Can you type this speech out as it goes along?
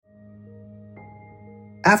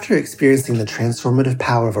After experiencing the transformative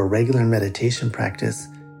power of a regular meditation practice,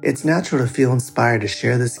 it's natural to feel inspired to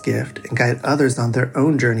share this gift and guide others on their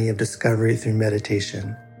own journey of discovery through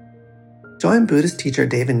meditation. Join Buddhist teacher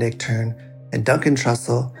David Nichtern and Duncan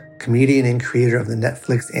Trussell, comedian and creator of the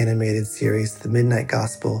Netflix animated series The Midnight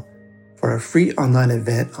Gospel, for a free online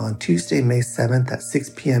event on Tuesday, May 7th at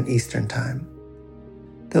 6 p.m. Eastern Time.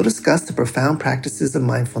 They'll discuss the profound practices of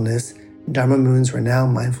mindfulness in Dharma Moon's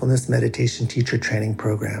renowned mindfulness meditation teacher training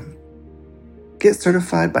program. Get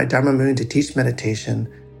certified by Dharma Moon to teach meditation,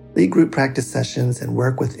 lead group practice sessions, and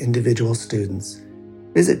work with individual students.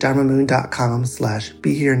 Visit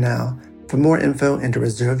dharmamoon.com/beherenow for more info and to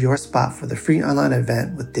reserve your spot for the free online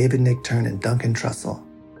event with David Nichtern and Duncan Trussell.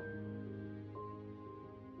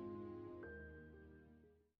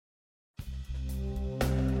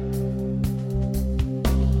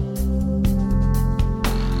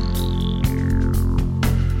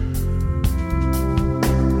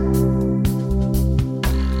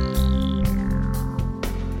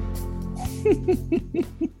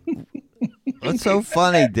 What's so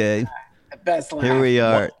funny, Dave? Best laugh. Here we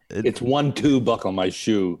are. It's 1, 2, buckle my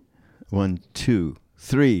shoe. 1, 2,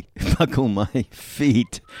 3, buckle my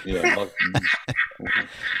feet. Yeah.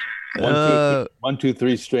 1, 2,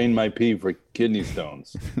 3, strain my pee for kidney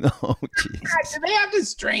stones. Oh, jeez. Do they have to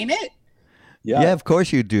strain it? Yeah, of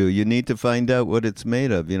course you do. You need to find out what it's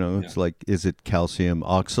made of. You know, it's like, is it calcium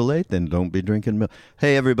oxalate? Then don't be drinking milk.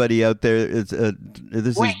 Hey, everybody out there, this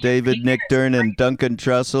is David Nichtern and Duncan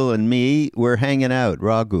Trussell and me. We're hanging out,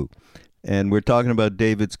 Raghu. And we're talking about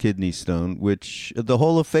David's kidney stone, which the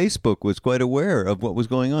whole of Facebook was quite aware of what was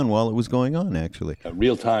going on while it was going on, actually. A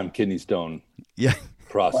real-time kidney stone Yeah.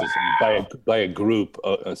 processing by a group,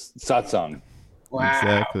 a satsang. Wow.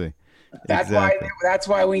 Exactly. That's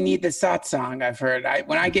why we need the satsang. I've heard.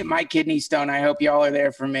 When I get my kidney stone, I hope y'all are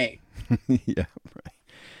there for me. Yeah, right.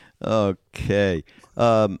 Okay.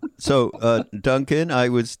 So, Duncan, I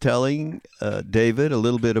was telling David a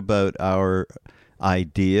little bit about our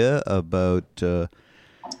idea about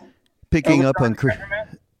picking up on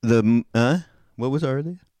what was our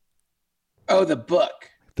idea? Oh, the book.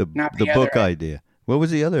 The book idea. What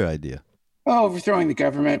was the other idea? Oh, overthrowing the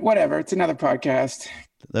government. Whatever. It's another podcast.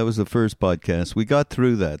 That was the first podcast. We got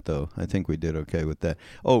through that, though. I think we did okay with that.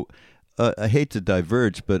 Oh, I hate to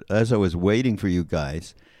diverge, but as I was waiting for you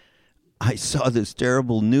guys, I saw this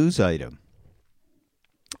terrible news item.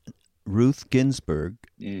 Ruth Ginsburg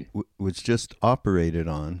was just operated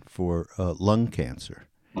on for lung cancer.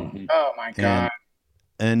 Mm-hmm. Oh, my God.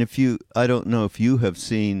 And I don't know if you have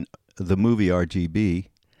seen the movie RBG,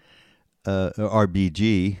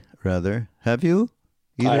 rather. Have you?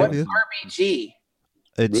 What's RBG?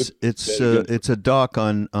 It's a doc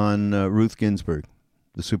on Ruth Ginsburg,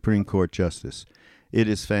 the Supreme Court Justice. It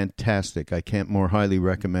is fantastic. I can't more highly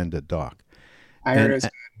recommend a doc. I heard it was.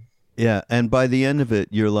 Yeah, and by the end of it,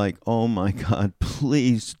 you're like, oh my God,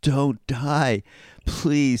 please don't die.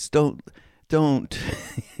 Please don't.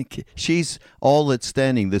 She's all that's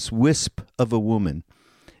standing. This wisp of a woman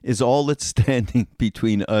is all that's standing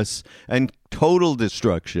between us and total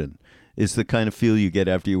destruction. Is the kind of feel you get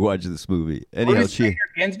after you watch this movie. Anyhow,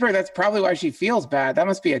 Ginsburg. That's probably why she feels bad. That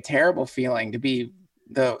must be a terrible feeling to be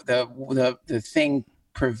the thing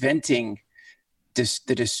preventing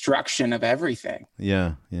the destruction of everything.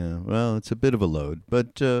 Yeah. Well, it's a bit of a load,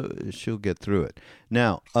 but she'll get through it.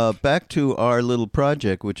 Now, back to our little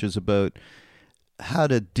project, which is about how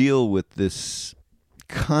to deal with this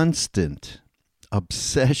constant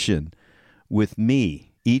obsession with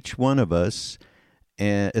me. Each one of us.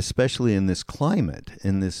 Especially in this climate,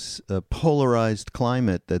 in this polarized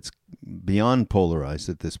climate that's beyond polarized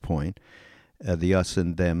at this point, the us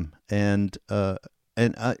and them.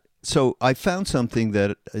 So I found something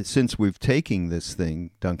that, since we've taken this thing,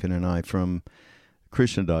 Duncan and I, from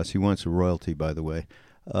Krishnadas, he wants a royalty, by the way,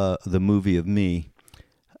 the movie of me.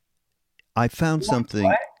 I found something.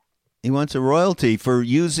 What? He wants a royalty for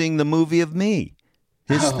using the movie of me,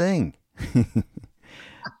 his thing.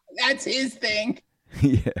 That's his thing.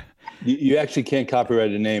 Yeah. You actually can't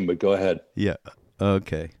copyright a name, but go ahead. Yeah.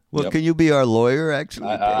 Okay. Well, Can you be our lawyer, actually?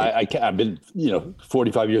 I can. I've been,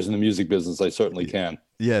 45 years in the music business. I certainly can.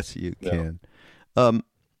 Yes, you can.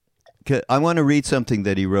 I want to read something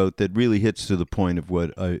that he wrote that really hits to the point of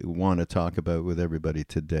what I want to talk about with everybody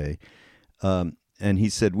today. And he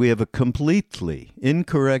said, we have a completely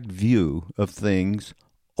incorrect view of things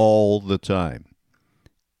all the time,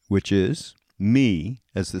 which is me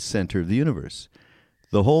as the center of the universe.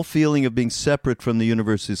 The whole feeling of being separate from the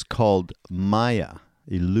universe is called Maya,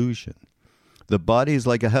 illusion. The body is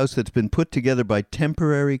like a house that's been put together by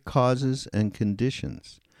temporary causes and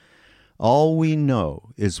conditions. All we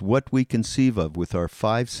know is what we conceive of with our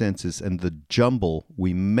five senses and the jumble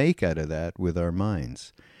we make out of that with our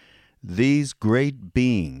minds. These great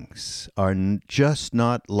beings are just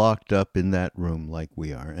not locked up in that room like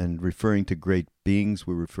we are. And referring to great beings,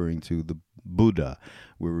 we're referring to the Buddha.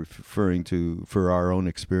 We're referring to, for our own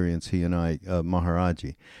experience, he and I,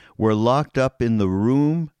 Maharaji. We're locked up in the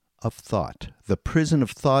room of thought, the prison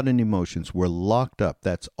of thought and emotions. We're locked up.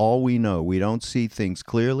 That's all we know. We don't see things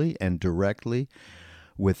clearly and directly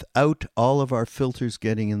without all of our filters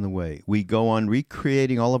getting in the way. We go on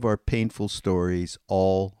recreating all of our painful stories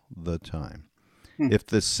all the time. If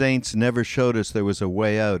the saints never showed us there was a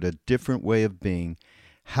way out, a different way of being,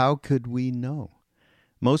 how could we know?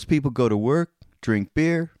 Most people go to work, drink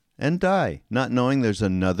beer, and die, not knowing there's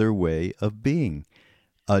another way of being.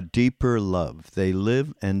 A deeper love. They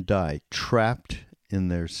live and die trapped in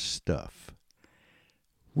their stuff.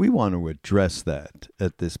 We want to address that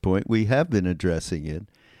at this point. We have been addressing it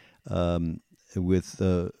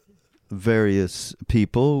with various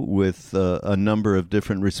people, with a number of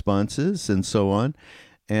different responses and so on.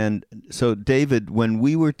 And so, David, when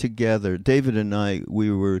we were together, David and I, we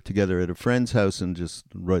were together at a friend's house and just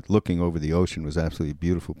looking over the ocean. It was absolutely a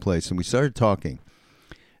beautiful place. And we started talking,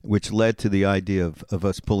 which led to the idea of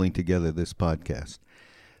us pulling together this podcast,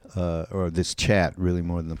 or this chat, really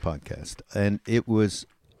more than the podcast. And it was,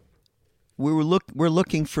 we're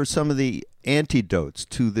looking for some of the antidotes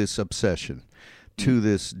to this obsession, to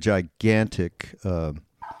this gigantic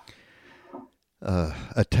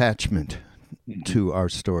attachment to our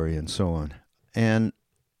story and so on. And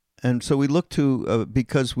so we look to,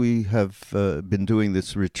 because we have been doing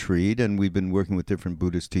this retreat and we've been working with different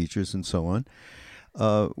Buddhist teachers and so on,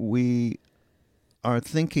 we are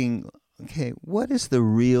thinking, okay, what is the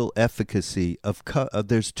real efficacy of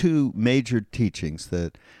there's two major teachings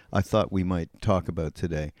that I thought we might talk about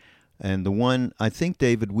today. And the one, I think,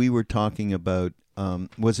 David, we were talking about,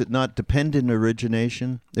 was it not dependent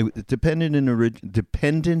origination?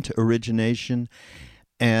 Dependent origination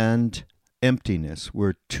and emptiness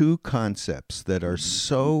were two concepts that are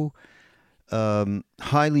so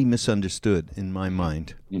highly misunderstood in my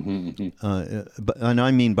mind. And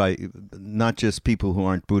I mean by not just people who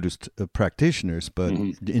aren't Buddhist practitioners, but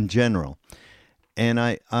in general. And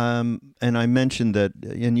I mentioned that,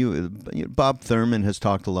 and Bob Thurman has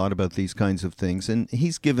talked a lot about these kinds of things, and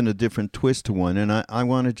he's given a different twist to one. And I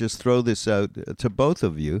want to just throw this out to both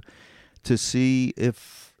of you to see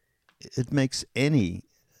if it makes any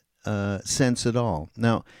sense at all.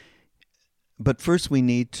 Now, but first we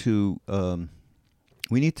need to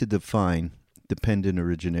define dependent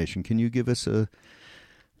origination. Can you give us a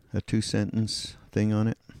 2-sentence thing on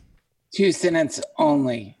it? 2-sentence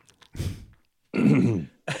only.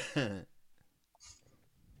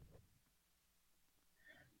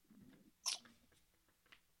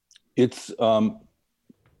 It's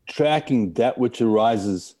tracking that which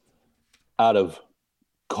arises out of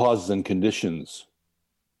causes and conditions,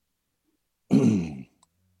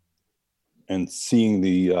 and seeing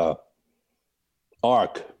the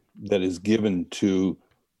arc that is given to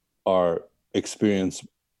our experience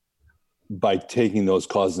by taking those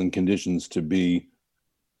causes and conditions to be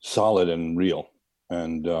solid and real.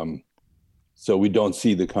 And so we don't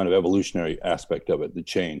see the kind of evolutionary aspect of it, the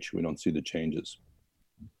change. We don't see the changes,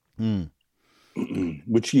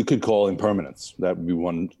 which you could call impermanence. That would be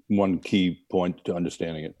one key point to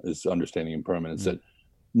understanding it, is understanding impermanence, that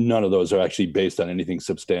none of those are actually based on anything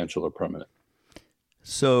substantial or permanent.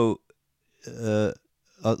 So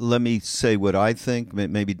let me say what I think.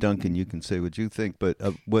 Maybe, Duncan, you can say what you think. But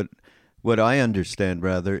what I understand,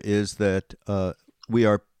 rather, is that we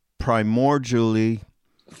are primordially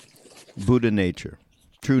Buddha nature,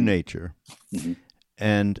 true nature,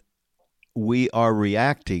 and we are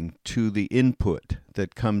reacting to the input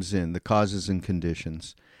that comes in, the causes and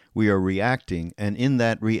conditions. We are reacting, and in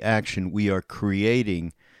that reaction, we are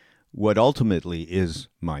creating what ultimately is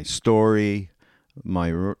my story,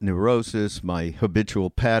 my neurosis, my habitual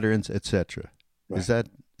patterns, etc. Right.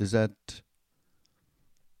 Is that?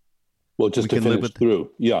 Well, just to finish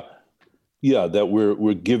through, yeah, that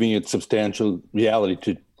we're giving it substantial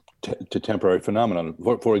reality to temporary phenomenon.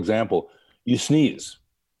 For example, you sneeze,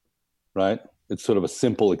 right? It's sort of a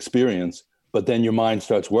simple experience, but then your mind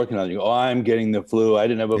starts working on it. You go, oh, I'm getting the flu. I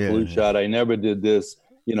didn't have a flu shot. I never did this.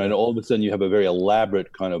 And all of a sudden you have a very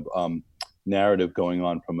elaborate kind of narrative going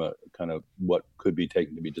on from a kind of what could be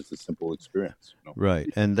taken to be just a simple experience. Right.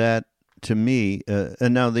 And that, to me,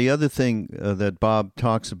 and now the other thing that Bob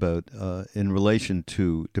talks about in relation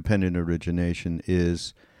to dependent origination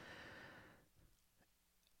is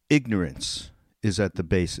ignorance is at the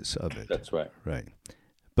basis of it. That's right. Right.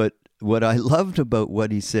 But what I loved about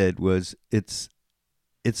what he said was it's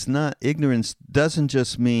not, ignorance doesn't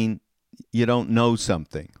just mean you don't know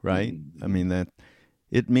something, right? I mean, that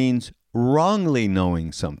it means wrongly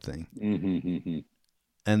knowing something.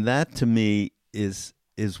 And that to me is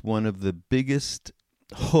one of the biggest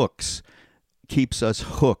hooks, keeps us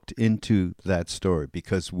hooked into that story,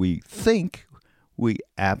 because we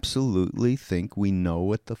absolutely think we know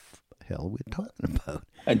what the hell we're talking about.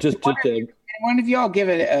 And just one of y'all give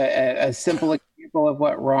it a simple example of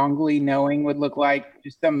what wrongly knowing would look like?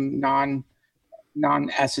 Just some non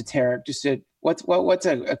esoteric. Just what's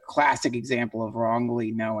a classic example of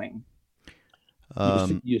wrongly knowing?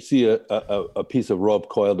 You see a piece of rope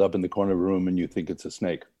coiled up in the corner of a room, and you think it's a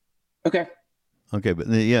snake. Okay,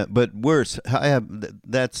 but worse.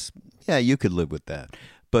 You could live with that.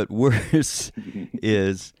 But worse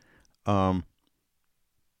is,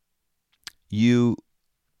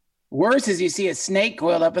 Worse is you see a snake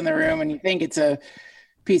coiled up in the room and you think it's a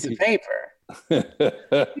piece of paper.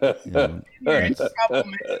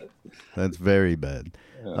 That's very bad.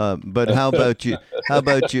 But how about you?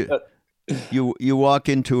 You walk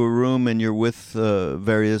into a room and you're with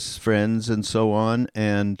various friends and so on,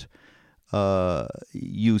 and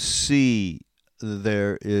you see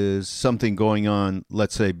there is something going on,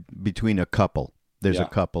 let's say, between a couple. There's a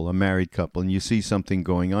couple, a married couple, and you see something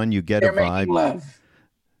going on. You get a vibe. Making love.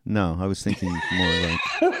 No, I was thinking more like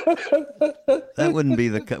that wouldn't be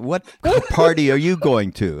the. What party are you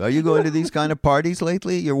going to? Are you going to these kind of parties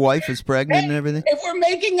lately? Your wife is pregnant and everything? If we're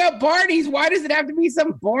making up parties, why does it have to be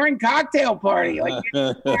some boring cocktail party? Like,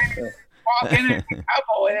 walk in a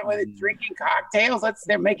couple and with drinking cocktails.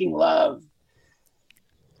 They're making love.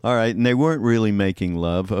 All right, and they weren't really making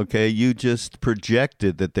love, okay? You just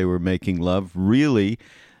projected that they were making love. Really,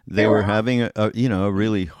 they were having a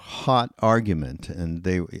really hot argument, and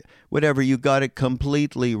you got it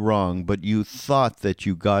completely wrong, but you thought that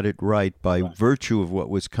you got it right by virtue of what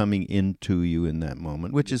was coming into you in that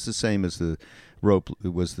moment, which is the same as the rope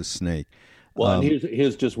was the snake. Well, and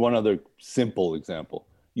here's just one other simple example.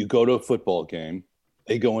 You go to a football game,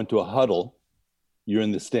 they go into a huddle, you're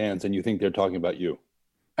in the stands, and you think they're talking about you.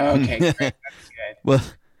 Okay, great. That's good.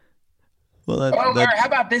 Well, how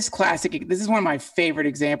about this classic? This is one of my favorite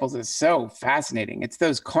examples. It's so fascinating. It's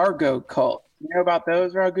those cargo cults. You know about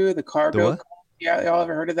those, Raghu? The cargo cult? Yeah, y'all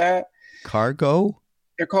ever heard of that? Cargo?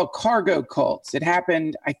 They're called cargo cults. It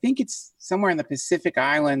happened, I think it's somewhere in the Pacific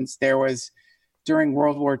Islands. There was, during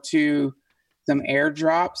World War II, some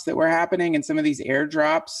airdrops that were happening, and some of these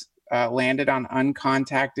airdrops landed on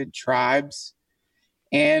uncontacted tribes.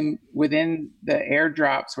 And within the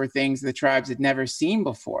airdrops were things the tribes had never seen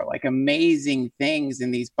before, like amazing things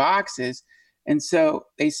in these boxes. And so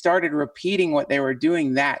they started repeating what they were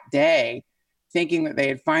doing that day, thinking that they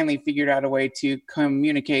had finally figured out a way to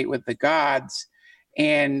communicate with the gods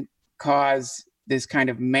and cause this kind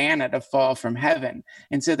of manna to fall from heaven.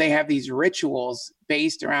 And so they have these rituals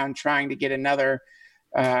based around trying to get another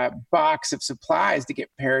box of supplies to get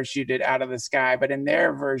parachuted out of the sky. But in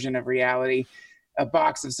their version of reality, a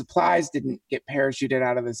box of supplies didn't get parachuted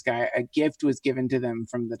out of the sky. A gift was given to them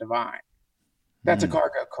from the divine. That's a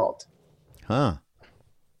cargo cult. Huh.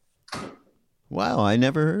 Wow, I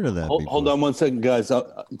never heard of that before. Hold on one second, guys.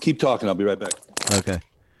 I'll keep talking. I'll be right back. Okay.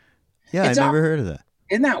 Yeah, I never heard of that.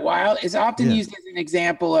 Isn't that wild? It's often used as an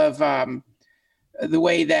example of the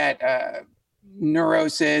way that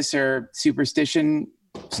neurosis or superstition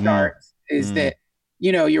starts. Is that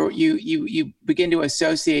you begin to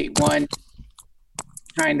associate one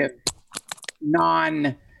kind of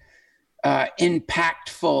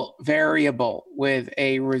non-impactful variable with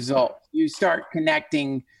a result. You start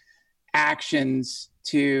connecting actions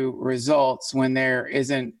to results when there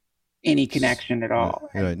isn't any connection at all.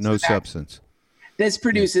 Right, no substance. This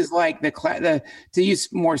produces like to use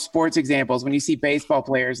more sports examples, when you see baseball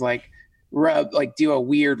players do a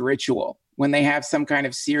weird ritual when they have some kind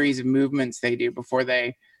of series of movements they do before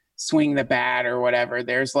they swing the bat or whatever.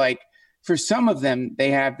 There's for some of them,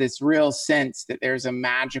 they have this real sense that there's a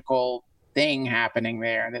magical thing happening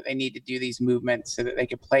there and that they need to do these movements so that they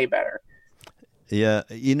can play better. Yeah.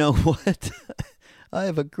 You know what? I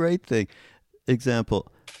have a great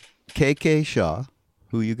example. K.K. Shah,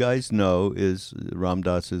 who you guys know is Ram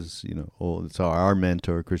Dass's, it's our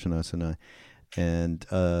mentor, Krishnadas and I. And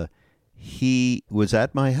he was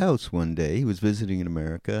at my house one day. He was visiting in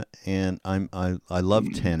America, and I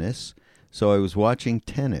love tennis. So I was watching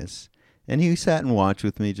tennis. And he sat and watched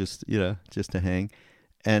with me just to hang.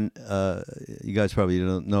 And you guys probably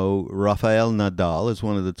don't know, Rafael Nadal is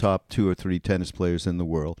one of the top 2 or 3 tennis players in the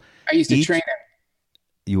world. I used to train him.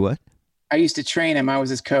 You what? I used to train him. I was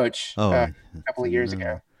his coach a couple of years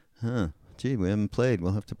ago. Huh. Gee, we haven't played.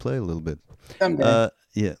 We'll have to play a little bit. Someday.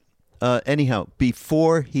 Yeah. Anyhow,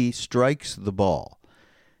 before he strikes the ball,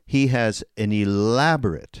 he has an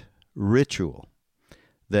elaborate ritual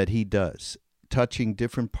that he does, touching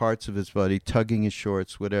different parts of his body, tugging his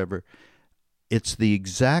shorts, whatever. It's the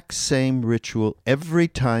exact same ritual every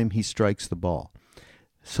time he strikes the ball.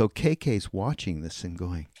 So KK's watching this and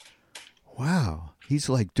going, wow, he's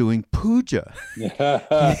like doing puja.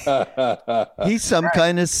 He's some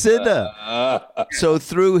kind of siddha. So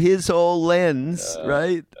through his whole lens,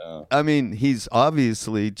 right? I mean, he's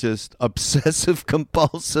obviously just obsessive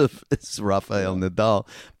compulsive. It's Rafael Nadal.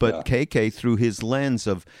 But KK, through his lens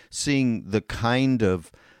of seeing the kind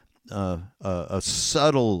of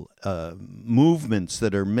subtle movements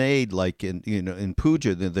that are made, like in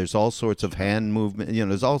puja, there's all sorts of hand movement.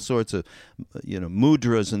 There's all sorts of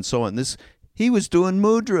mudras and so on. He was doing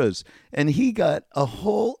mudras, and he got a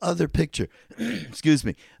whole other picture. excuse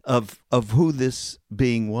me, of who this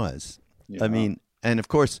being was. Yeah. I mean, and of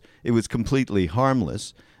course, it was completely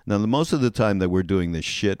harmless. Now, most of the time that we're doing this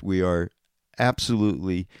shit, we are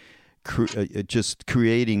absolutely just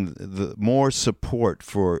creating the more support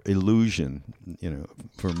for illusion,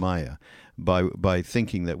 for Maya, by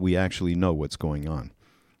thinking that we actually know what's going on.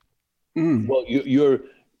 Well,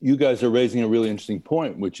 you guys are raising a really interesting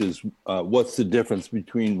point, which is what's the difference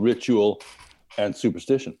between ritual and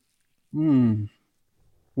superstition?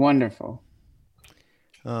 Wonderful.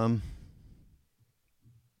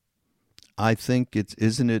 I think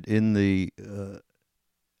isn't it in the.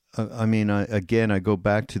 I mean, I go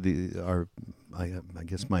back to I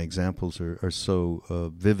guess my examples are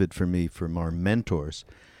so vivid for me from our mentors,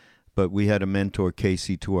 but we had a mentor,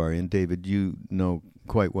 Casey Tuarian. David, you know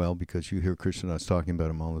quite well because you hear Krishnadas talking about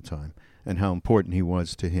him all the time and how important he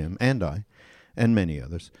was to him and I and many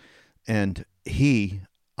others. And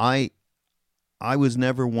I was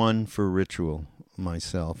never one for ritual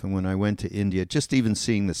myself. And when I went to India, just even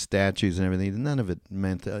seeing the statues and everything, none of it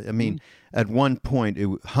meant, I mean, at one point,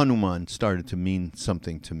 Hanuman started to mean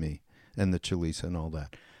something to me, and the Chalisa and all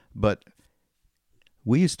that. But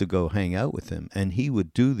we used to go hang out with him, and he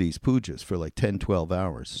would do these pujas for like 10, 12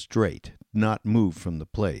 hours straight, not move from the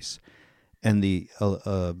place. And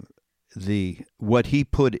what he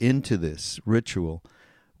put into this ritual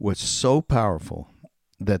was so powerful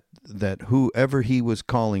that whoever he was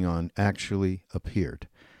calling on actually appeared.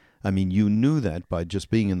 I mean, you knew that by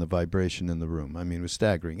just being in the vibration in the room. I mean, it was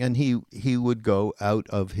staggering. And he would go out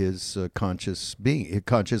of his conscious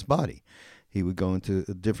body. He would go into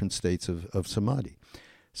different states of samadhi.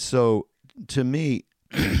 So, to me,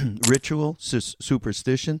 ritual,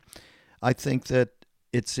 superstition, I think that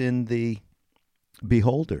it's in the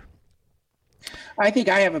beholder. I think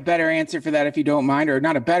I have a better answer for that, if you don't mind, or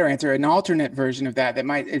not a better answer, an alternate version of that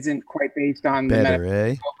isn't quite based on the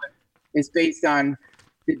metaphysical, but it's based on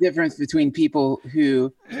the difference between people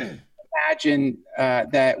who imagine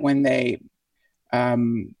that when they,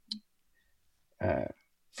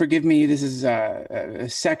 forgive me, this is a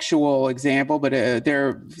sexual example, but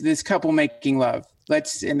they're this couple making love.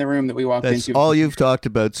 Let's in the room that we walked into. That's all you've talked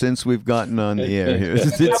about since we've gotten on the air here.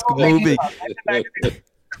 This movie.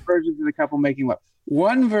 Versions of the couple making love.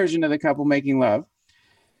 One version of the couple making love,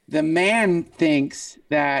 the man thinks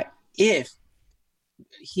that if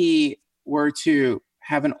he were to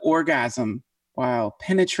have an orgasm while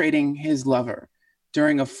penetrating his lover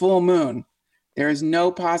during a full moon, there is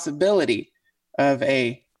no possibility of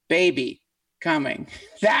a baby coming.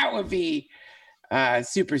 That would be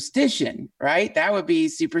superstition, right? That would be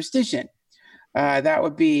superstition. That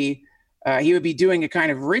would be he would be doing a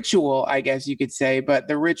kind of ritual, I guess you could say, but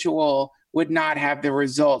the ritual would not have the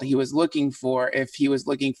result he was looking for if he was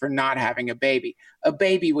looking for not having a baby. A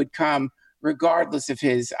baby would come regardless of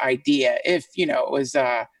his idea, if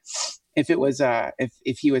the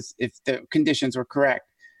conditions were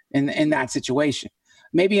correct in that situation.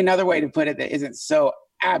 Maybe another way to put it that isn't so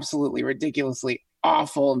absolutely ridiculously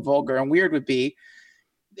awful and vulgar and weird would be,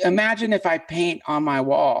 imagine if I paint on my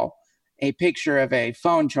wall a picture of a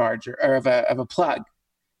phone charger or of a plug,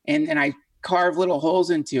 and I carve little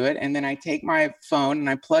holes into it, and then I take my phone and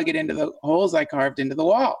I plug it into the holes I carved into the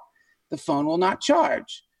wall. The phone will not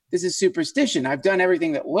charge. This is superstition. I've done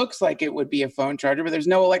everything that looks like it would be a phone charger, but there's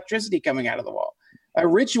no electricity coming out of the wall. A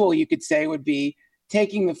ritual, you could say, would be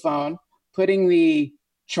taking the phone, putting the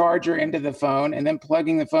charger into the phone, and then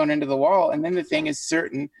plugging the phone into the wall, and then the thing is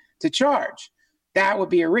certain to charge. That would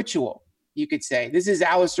be a ritual, you could say. This is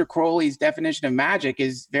Aleister Crowley's definition of magic,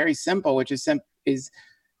 is very simple, which is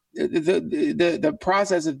the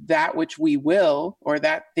process of that which we will, or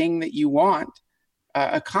that thing that you want,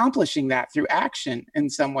 accomplishing that through action in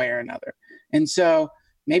some way or another. And so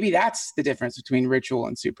Maybe that's the difference between ritual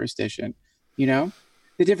and superstition. You know,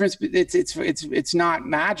 the difference, it's not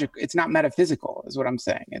magic. It's not metaphysical is what I'm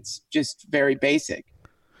saying. It's just very basic.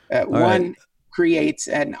 One creates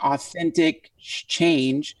an authentic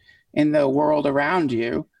change in the world around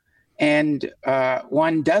you, and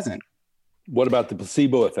one doesn't. What about the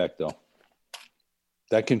placebo effect, though?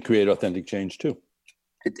 That can create authentic change too.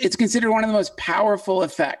 It's considered one of the most powerful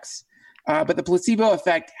effects, but the placebo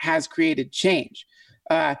effect has created change.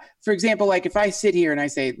 For example, like if I sit here and I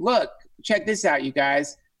say, look, check this out, you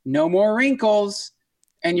guys, no more wrinkles,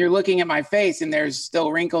 and you're looking at my face and there's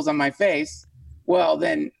still wrinkles on my face, well,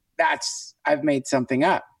 then I've made something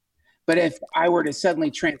up. But if I were to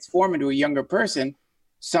suddenly transform into a younger person,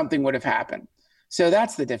 something would have happened. So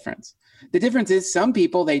that's the difference. The difference is some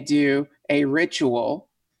people, they do a ritual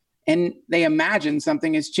and they imagine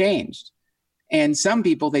something has changed. And some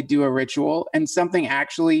people, they do a ritual and something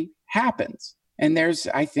actually happens. And there's,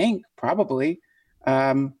 I think, probably,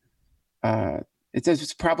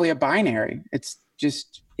 it's probably a binary. It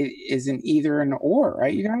is an either and or,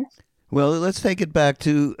 right, you guys? Well, let's take it back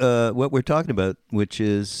to what we're talking about, which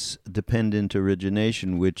is dependent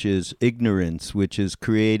origination, which is ignorance, which is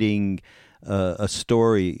creating a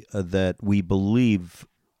story that we believe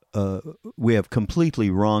we have completely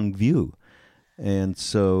wrong view. And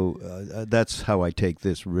so that's how I take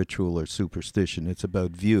this ritual or superstition. It's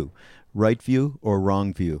about view, right view or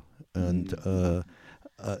wrong view. And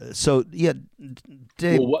so, yeah,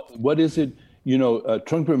 Dave. Well, what is it? You know,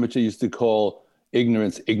 Trungpa Rinpoche used to call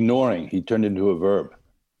ignorance ignoring. He turned into a verb.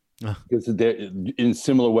 Because in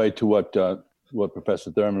similar way to what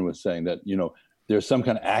Professor Thurman was saying, that, you know, there's some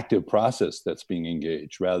kind of active process that's being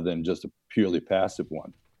engaged rather than just a purely passive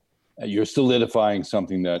one. You're solidifying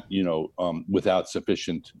something that, you know, without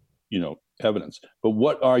sufficient, you know, evidence. But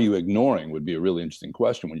what are you ignoring would be a really interesting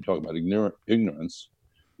question when you talk about ignorance.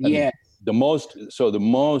 And yeah.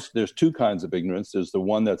 There's two kinds of ignorance. There's the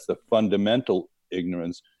one that's the fundamental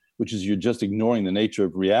ignorance, which is you're just ignoring the nature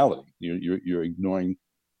of reality. You're ignoring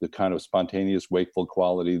the kind of spontaneous, wakeful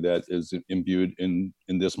quality that is imbued in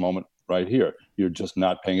this moment right here. You're just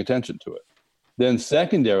not paying attention to it. Then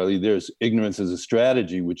secondarily, there's ignorance as a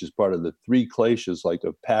strategy, which is part of the three kleshas, like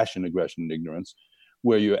of passion, aggression, and ignorance,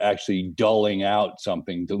 where you're actually dulling out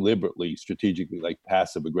something deliberately, strategically, like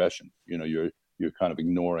passive aggression. You know, you're kind of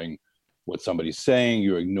ignoring what somebody's saying.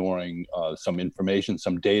 You're ignoring some information,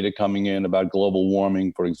 some data coming in about global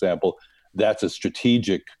warming, for example. That's a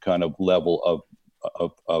strategic kind of level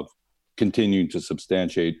of continuing to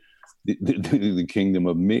substantiate the kingdom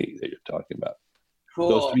of me that you're talking about. Cool.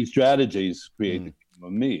 Those three strategies create the kingdom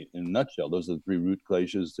of me in a nutshell. Those are the three root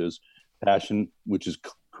kleshas. There's passion, which is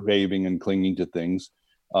craving and clinging to things.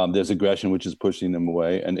 There's aggression, which is pushing them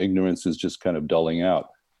away. And ignorance is just kind of dulling out.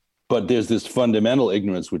 But there's this fundamental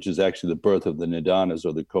ignorance, which is actually the birth of the nidanas,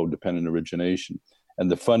 or the codependent origination. And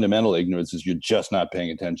the fundamental ignorance is you're just not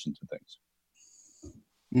paying attention to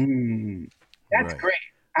things. That's great.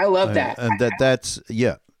 I love that. And that's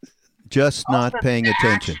just not paying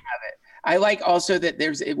attention. I like also that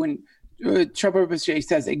when Trungpa Rinpoche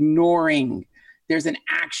says ignoring, there's an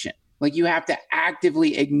action. Like you have to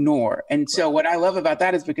actively ignore. And so what I love about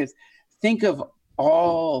that is because think of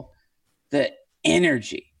all the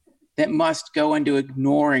energy that must go into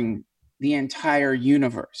ignoring the entire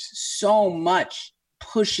universe. So much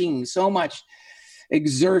pushing, so much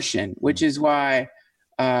exertion, which is why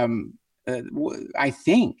I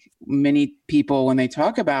think many people, when they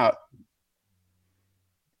talk about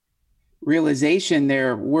realization,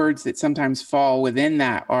 their words that sometimes fall within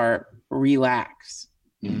that are relax.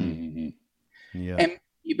 Mm-hmm. Yeah. And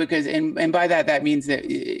because by that means that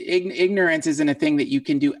ignorance isn't a thing that you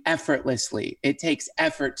can do effortlessly. It takes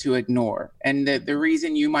effort to ignore. And the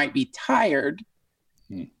reason you might be tired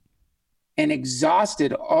and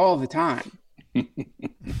exhausted all the time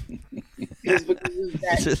is because of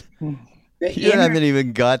that. You haven't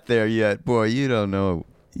even got there yet, boy. You don't know.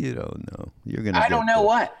 You're gonna. I don't know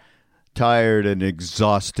what. Tired and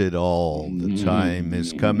exhausted all the time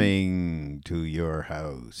is coming to your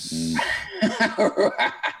house.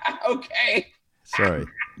 Okay. Sorry.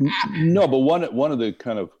 No, but one of the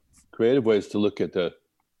kind of creative ways to look at the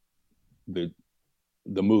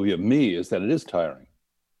movie of me is that it is tiring,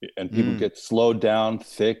 and people get slowed down,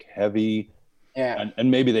 thick, heavy,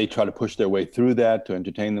 and maybe they try to push their way through that to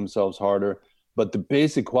entertain themselves harder. But the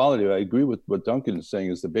basic quality, I agree with what Duncan is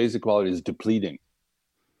saying, is the basic quality is depleting.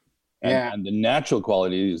 And the natural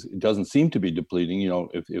quality is, it doesn't seem to be depleting. You know,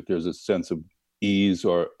 if there's a sense of ease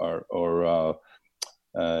or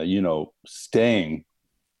staying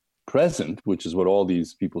present, which is what all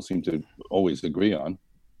these people seem to always agree on,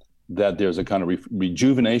 that there's a kind of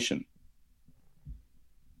rejuvenation.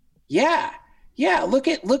 Yeah. Yeah. Look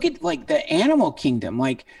at like the animal kingdom.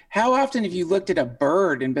 Like, how often have you looked at a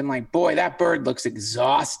bird and been like, boy, that bird looks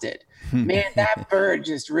exhausted. Man, that bird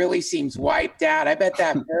just really seems wiped out. I bet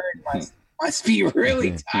that bird must be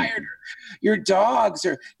really tired. Your dogs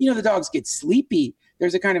are, the dogs get sleepy.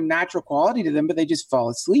 There's a kind of natural quality to them, but they just fall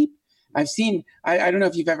asleep. I've seen, I don't know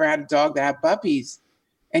if you've ever had a dog that had puppies,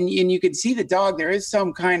 and you could see the dog, there is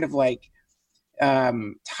some kind of like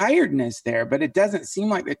tiredness there, but it doesn't seem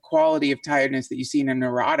like the quality of tiredness that you see in a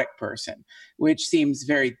neurotic person, which seems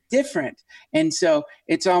very different. And so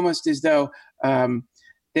it's almost as though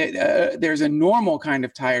there's a normal kind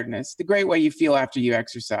of tiredness, the great way you feel after you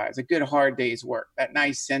exercise, a good hard day's work, that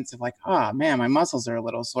nice sense of like, oh man, my muscles are a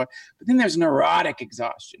little sore. But then there's neurotic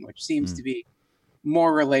exhaustion, which seems to be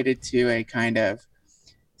more related to a kind of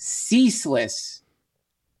ceaseless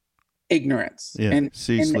ignorance.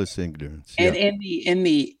 Ceaseless ignorance. And in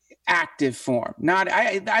the active form. Not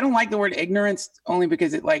I don't like the word ignorance only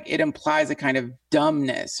because it implies a kind of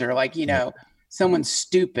dumbness or like, someone's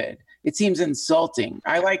stupid. It seems insulting.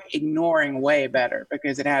 I like ignoring way better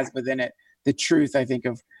because it has within it the truth, I think,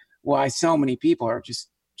 of why so many people are just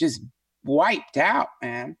wiped out,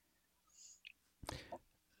 man.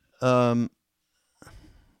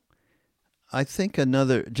 I think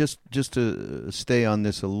another, just to stay on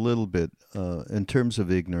this a little bit, in terms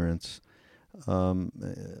of ignorance,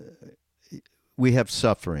 we have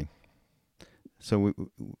suffering. So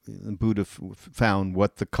Buddha found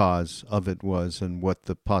what the cause of it was and what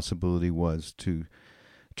the possibility was to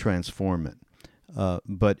transform it.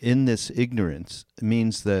 But in this ignorance, it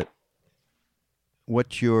means that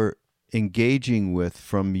what you're engaging with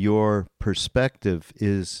from your perspective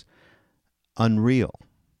is unreal,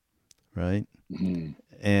 right? Mm-hmm.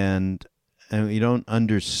 And you don't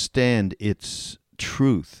understand its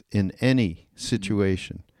truth in any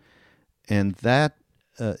situation. And that,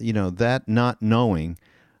 that not knowing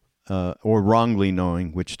or wrongly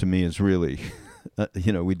knowing, which to me is really,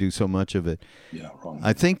 we do so much of it. Yeah, wrong.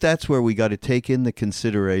 I think that's where we got to take in the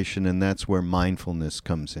consideration, and that's where mindfulness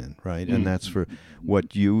comes in, right? Mm-hmm. And that's for what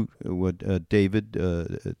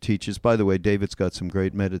David teaches. By the way, David's got some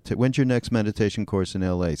great When's your next meditation course in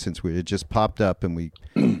LA? Since it just popped up and we.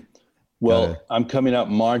 Well, I'm coming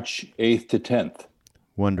out March 8th to 10th.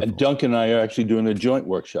 Wonderful. And Duncan and I are actually doing a joint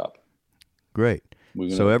workshop. Great.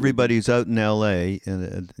 So everybody's out in LA,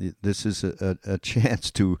 and this is a chance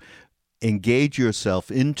to engage yourself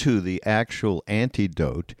into the actual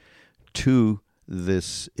antidote to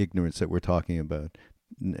this ignorance that we're talking about,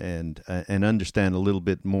 and understand a little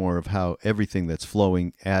bit more of how everything that's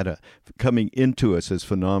flowing coming into us as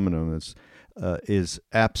phenomenon is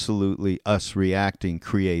absolutely us reacting,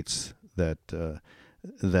 creates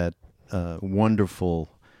that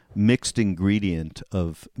wonderful mixed ingredient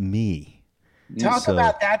of me. Talk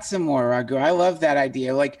about that some more, Raghu. I love that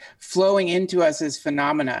idea, like flowing into us as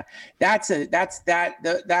phenomena. That's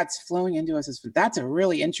flowing into us as, that's a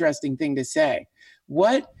really interesting thing to say.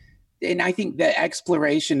 And I think the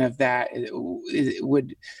exploration of that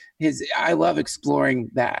I love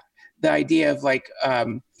exploring that. The idea of like,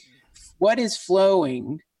 what is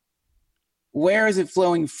flowing? Where is it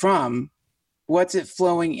flowing from? What's it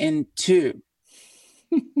flowing into?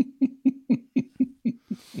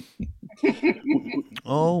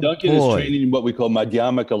 Duncan is training what we call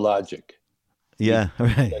Madhyamaka logic. Yeah,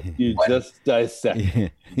 right. You just dissect.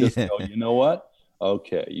 Go, you know what?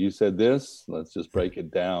 Okay, you said this. Let's just break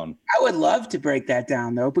it down. I would love to break that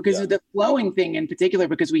down, though, because of the flowing thing in particular,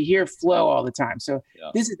 because we hear flow all the time. So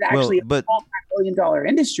this is actually a multi-billion-dollar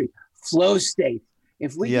industry. Flow state.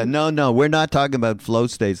 No, we're not talking about flow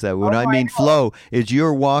states. When I mean flow is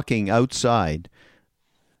you're walking outside.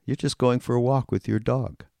 You're just going for a walk with your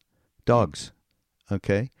dogs,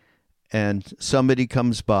 okay? And somebody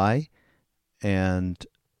comes by and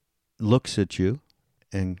looks at you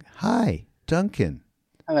and, hi, Duncan.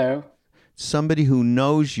 Hello. Somebody who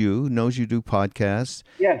knows you do podcasts.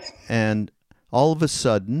 Yes. And all of a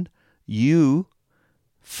sudden, you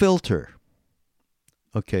filter.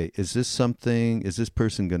 Okay, is this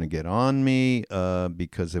person going to get on me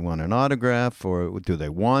because they want an autograph, or do they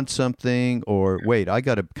want something? Or wait, I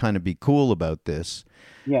got to kind of be cool about this.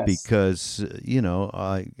 Yes. Because,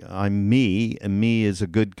 I'm me, and me is a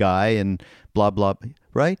good guy, and blah, blah,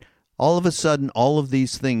 right? All of a sudden, all of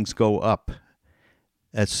these things go up.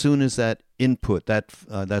 As soon as that input,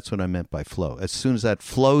 that's what I meant by flow. As soon as that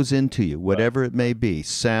flows into you, whatever it may be,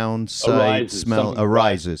 sound, sight, smell,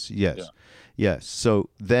 arises. Yes. Yeah. Yes. So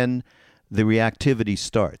then the reactivity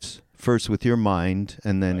starts first with your mind,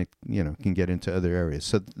 and then it, can get into other areas.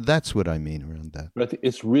 So that's what I mean around that. But I think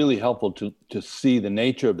it's really helpful to see the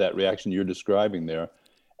nature of that reaction you're describing there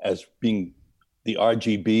as being the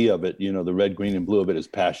RGB of it, the red, green, and blue of it is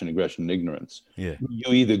passion, aggression, and ignorance. Yeah.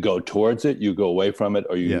 You either go towards it, you go away from it,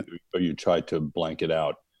 or you try to blank it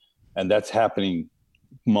out. And that's happening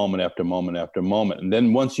moment after moment after moment. And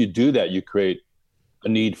then once you do that, you create a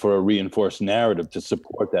need for a reinforced narrative to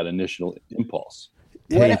support that initial impulse.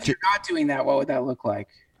 What if you're not doing that? What would that look like?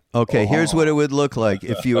 Okay, here's what it would look like.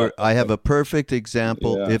 If you're, I have a perfect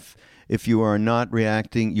example. Yeah. If you are not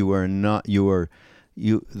reacting,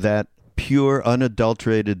 that pure,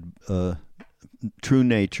 unadulterated, true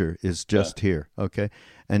nature is just here. Okay,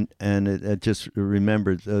 and it just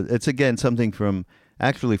remembered. It's again something from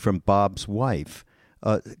Bob's wife.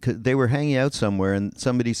 They were hanging out somewhere, and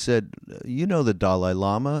somebody said, the Dalai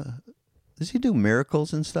Lama, does he do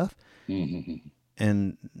miracles and stuff? Mm-hmm.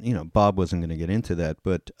 And, Bob wasn't going to get into that,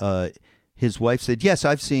 but his wife said, yes,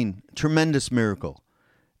 I've seen tremendous miracle.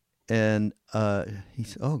 And he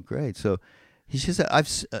said, oh, great. So he said,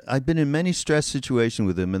 I've been in many stress situations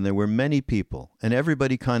with him, and there were many people, and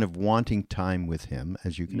everybody kind of wanting time with him,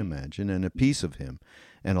 as you can imagine, and a piece of him.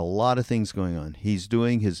 And a lot of things going on. He's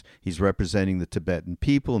representing the Tibetan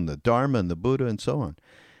people and the Dharma and the Buddha and so on.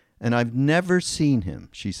 And I've never seen him,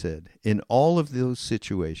 she said, in all of those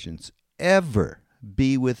situations, ever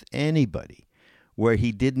be with anybody where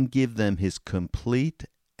he didn't give them his complete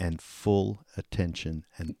and full attention.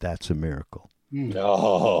 And that's a miracle.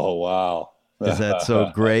 Oh, wow. Is that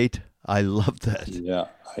so great? I love that. Yeah,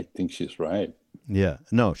 I think she's right. Yeah,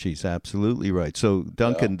 no, she's absolutely right. So,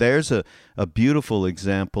 Duncan, there's a beautiful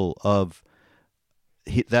example of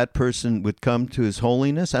that person would come to His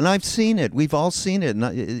Holiness, and I've seen it. We've all seen it.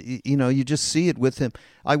 And you just see it with him.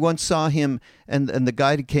 I once saw him, and the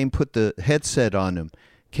guy that came put the headset on him.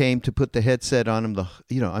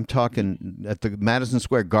 I'm talking at the Madison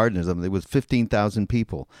Square Garden or something. There was 15,000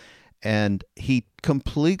 people, and he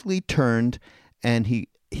completely turned, and he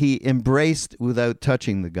embraced without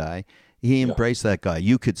touching the guy. He embraced that guy.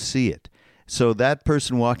 You could see it. So that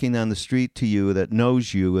person walking down the street to you that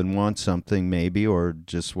knows you and wants something maybe, or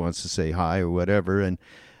just wants to say hi or whatever, and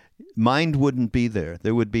mind wouldn't be there.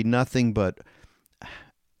 There would be nothing but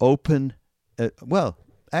open.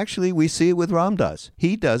 Actually, we see it with Ram Dass.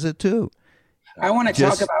 He does it too. I want to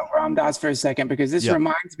talk about Ram Dass for a second, because this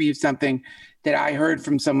reminds me of something that I heard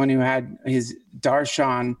from someone who had his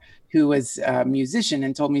darshan, who was a musician,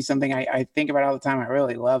 and told me something I think about all the time. I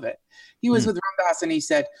really love it. He was with Ram Dass, and he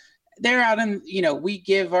said, they're out in, we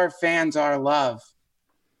give our fans our love,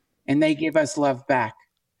 and they give us love back.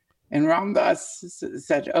 And Ram Dass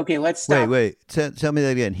said, okay, let's stop. Wait. Tell me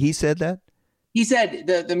that again. He said that? He said,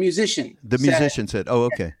 the musician. The musician said, oh,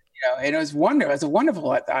 okay. And it was wonderful. It's a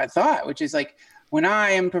wonderful thought, which is like, when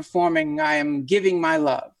I am performing, I am giving my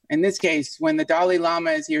love. In this case, when the Dalai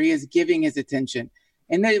Lama is here, he is giving his attention.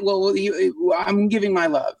 And I'm giving my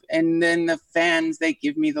love. And then the fans, they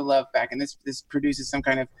give me the love back. And this produces some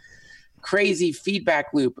kind of crazy feedback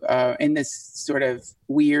loop in this sort of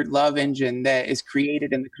weird love engine that is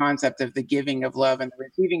created in the concept of the giving of love and the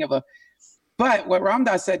receiving of love. But what Ram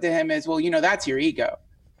Dass said to him is, that's your ego,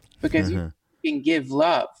 because you can give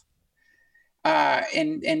love.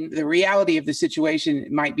 And the reality of the situation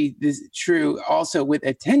might be this true also with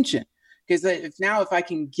attention. Because if I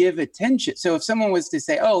can give attention, so if someone was to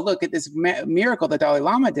say, oh, look at this miracle that Dalai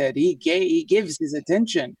Lama did, he gives his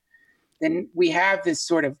attention, then we have this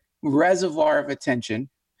sort of reservoir of attention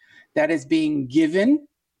that is being given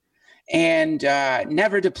and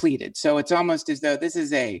never depleted. So it's almost as though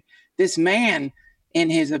this man in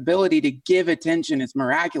his ability to give attention is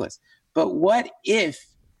miraculous. But what if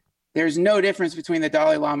there's no difference between the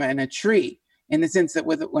Dalai Lama and a tree, in the sense that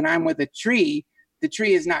when I'm with a tree, the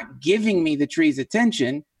tree is not giving me the tree's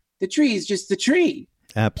attention. The tree is just the tree.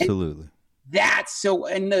 Absolutely. And that's so.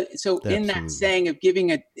 In that saying of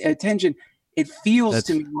giving attention, it feels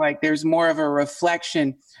to me like there's more of a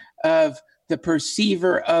reflection of the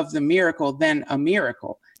perceiver of the miracle than a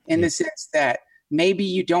miracle, in the sense that maybe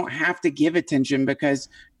you don't have to give attention because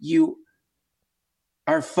you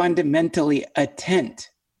are fundamentally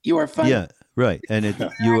attent. You are Yeah, right. And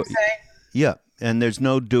and there's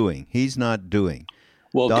no doing. He's not doing.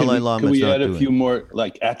 Well, can we add a few more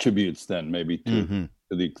attributes then, maybe to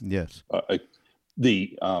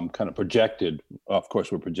the kind of projected? Of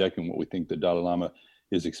course, we're projecting what we think the Dalai Lama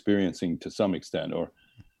is experiencing to some extent, or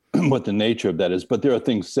what the nature of that is. But there are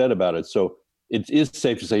things said about it, so it is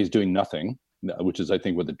safe to say he's doing nothing, which is, I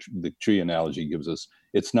think, what the tree analogy gives us.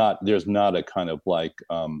 It's not. There's not a kind of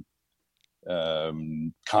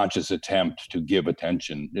conscious attempt to give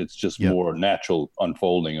attention. It's just Yep. more natural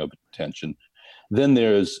unfolding of attention. Then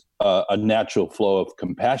there's a natural flow of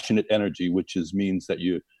compassionate energy, which means that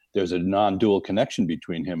there's a non-dual connection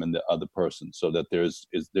between him and the other person, so that there's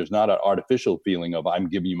not an artificial feeling of I'm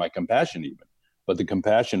giving you my compassion even, but the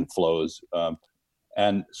compassion flows.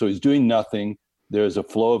 And so he's doing nothing. There's a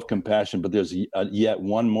flow of compassion, but there's yet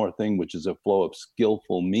one more thing, which is a flow of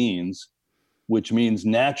skillful means, which means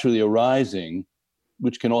naturally arising,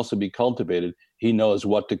 which can also be cultivated. He knows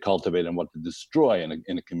what to cultivate and what to destroy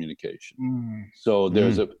in a communication. So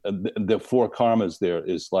there's the four karmas there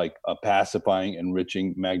is like a pacifying,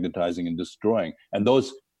 enriching, magnetizing, and destroying. And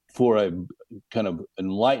those, for a kind of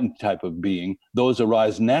enlightened type of being, those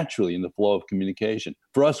arise naturally in the flow of communication.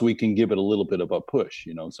 For us, we can give it a little bit of a push.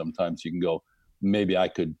 Sometimes you can go, maybe I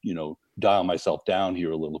could, dial myself down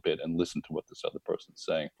here a little bit and listen to what this other person's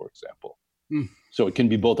saying, for example. So it can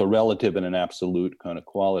be both a relative and an absolute kind of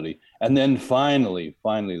quality. And then finally,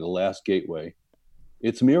 the last gateway,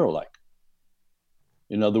 it's mirror-like.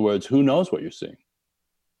 In other words, who knows what you're seeing?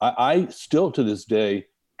 I still, to this day,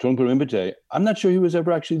 Trungpa Rinpoche, I'm not sure he was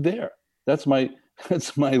ever actually there. That's my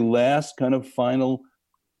last kind of final,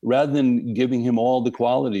 rather than giving him all the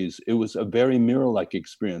qualities, it was a very mirror-like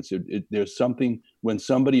experience. There's something, when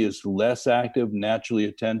somebody is less active, naturally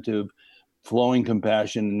attentive, flowing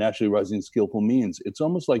compassion, and naturally rising skillful means, it's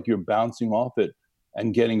almost like you're bouncing off it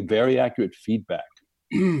and getting very accurate feedback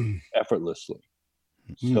effortlessly.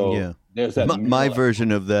 So there's that. My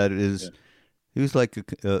version of that is, he was like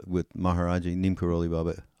with Maharaji Neem Karoli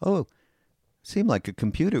Baba. Oh, seemed like a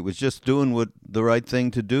computer. It was just doing what the right thing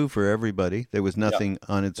to do for everybody. There was nothing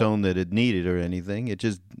on its own that it needed or anything. It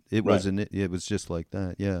was just like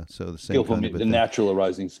that. Yeah. So the same skillful kind means, of the natural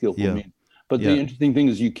arising skillful means. But the interesting thing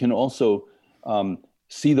is you can also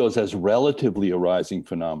see those as relatively arising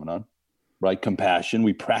phenomenon, right? Compassion,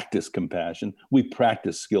 we practice compassion. We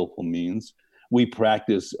practice skillful means. We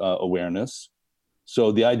practice awareness.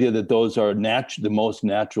 So the idea that those are the most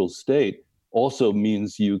natural state also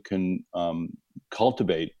means you can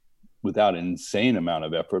cultivate without an insane amount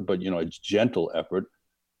of effort, but it's gentle effort.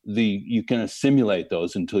 You can assimilate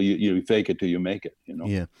those until you fake it till you make it.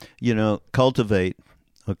 Yeah, cultivate.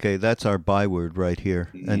 Okay, that's our byword right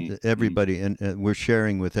here, and everybody, and we're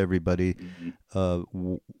sharing with everybody.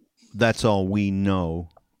 That's all we know.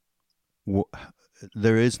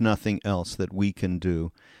 There is nothing else that we can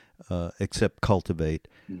do except cultivate.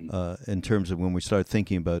 In terms of when we start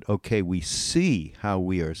thinking about, okay, we see how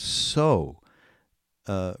we are so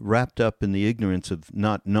wrapped up in the ignorance of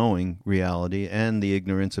not knowing reality and the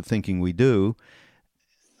ignorance of thinking we do.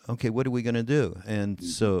 Okay, what are we going to do? And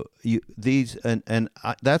so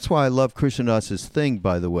that's why I love Krishnadas's thing,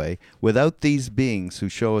 by the way. Without these beings who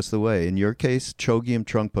show us the way, in your case, Chogyam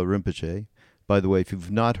Trungpa Rinpoche, by the way, if you've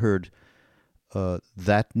not heard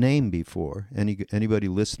that name before, anybody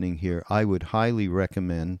listening here, I would highly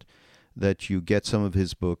recommend that you get some of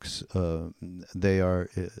his books. They are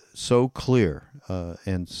so clear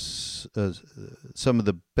and some of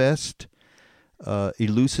the best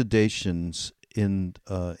elucidations in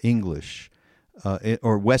English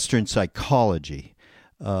or Western psychology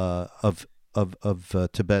of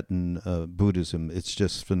Tibetan Buddhism. It's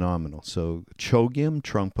just phenomenal. So Chogyam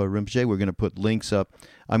Trungpa Rinpoche, we're going to put links up.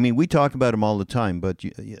 I mean, we talk about him all the time, but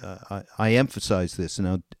I emphasize this.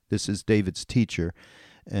 Now, this is David's teacher,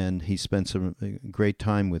 and he spent some great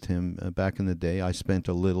time with him back in the day. I spent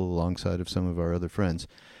a little alongside of some of our other friends.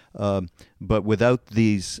 But without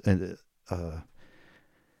these...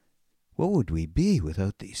 what would we be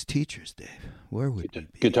without these teachers, Dave? Where would we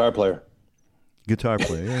be? Guitar player,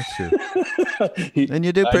 that's true. And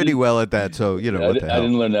you did pretty well at that, so what the hell. I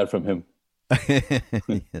didn't learn that from him.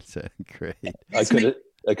 That's great.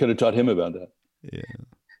 I could have taught him about that. Yeah.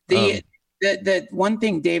 The one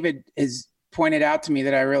thing David has pointed out to me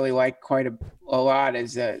that I really like quite a lot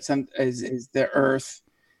is the earth,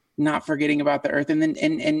 not forgetting about the earth, and then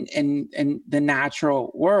and the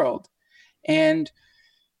natural world. And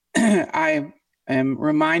I am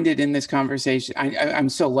reminded in this conversation, I'm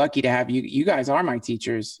so lucky to have you. You guys are my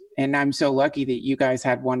teachers, and I'm so lucky that you guys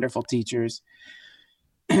had wonderful teachers.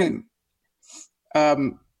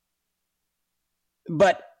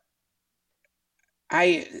 But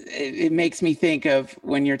it makes me think of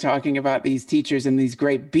when you're talking about these teachers and these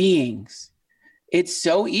great beings. It's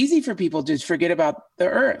so easy for people to just forget about the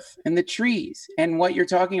earth and the trees and what you're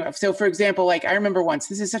talking about. So, for example, like I remember once,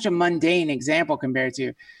 this is such a mundane example compared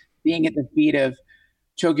to being at the feet of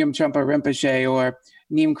Chogyam Trungpa Rinpoche or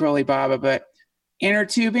Neem Karoli Baba, but inner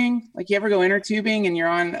tubing, like you ever go inner tubing and you're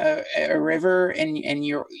on a river and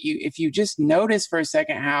if you just notice for a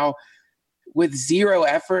second how with zero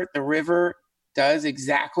effort, the river does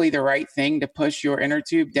exactly the right thing to push your inner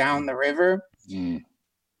tube down the river.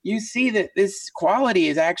 You see that this quality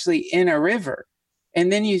is actually in a river.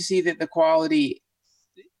 And then you see that the quality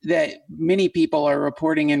that many people are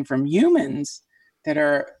reporting in from humans that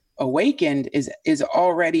are awakened is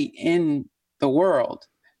already in the world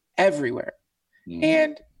everywhere.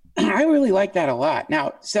 And I really like that a lot.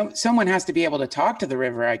 Now, someone has to be able to talk to the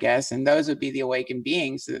river, I guess, and those would be the awakened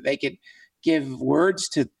beings so that they could give words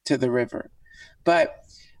to the river. But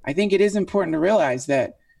I think it is important to realize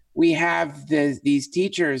that we have these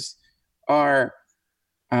teachers are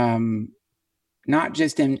not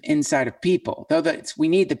just inside of people, though we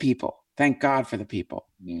need the people. Thank God for the people.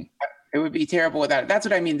 It would be terrible without it. That's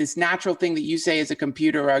what I mean. This natural thing that you say is a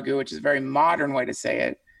computer, Raghu, which is a very modern way to say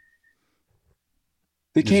it.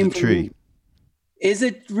 That came from tree. Is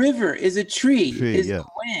a river, is a tree, is the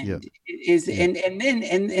wind, is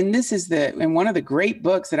and this is in one of the great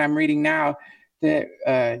books that I'm reading now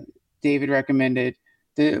that David recommended,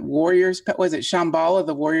 the Warriors, was it Shambhala,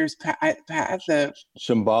 the Warrior's Path?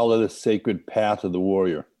 Shambhala, the Sacred Path of the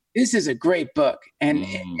Warrior. This is a great book, and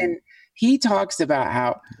he talks about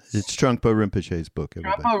how it's Trungpa Rinpoche's book.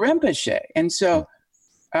 Trungpa Rinpoche, and so.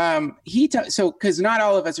 Because not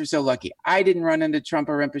all of us are so lucky. I didn't run into Trungpa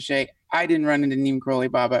Rinpoche. I didn't run into Neem Karoli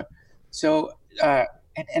Baba. So,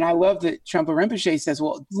 and I love that Trungpa Rinpoche says,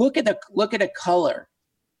 well, look at a color.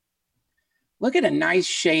 Look at a nice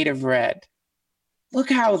shade of red.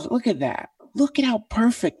 Look at that. Look at how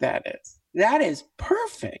perfect that is. That is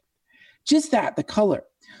perfect. Just that, the color.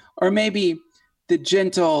 Or maybe the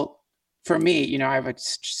gentle, for me, I have a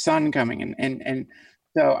son coming and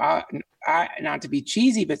so I not to be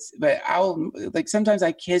cheesy, but I'll sometimes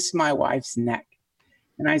I kiss my wife's neck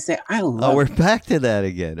and I say, I love Oh, we're back to that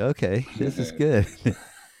again. Okay. This is good.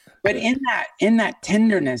 But in that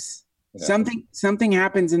tenderness, something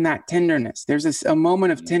happens in that tenderness. There's a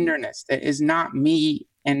moment of tenderness that is not me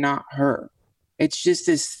and not her. It's just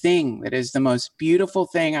this thing that is the most beautiful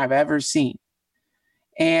thing I've ever seen.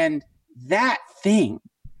 And that thing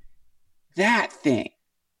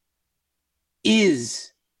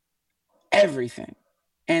is everything.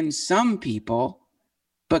 And some people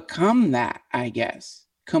become that, I guess,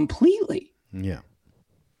 completely. Yeah.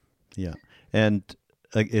 And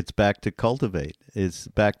it's back to cultivate. It's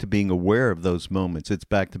back to being aware of those moments. It's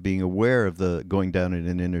back to being aware of the going down in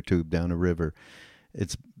an inner tube, down a river.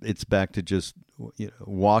 It's back to just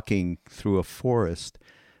walking through a forest.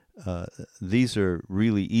 These are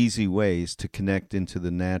really easy ways to connect into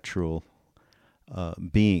the natural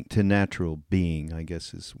natural being, I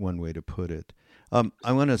guess is one way to put it.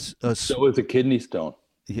 I want to. So is a kidney stone.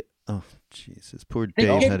 Yeah. Oh, Jesus! Poor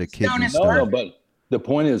Dave had a kidney stone. No, but the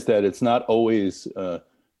point is that it's not always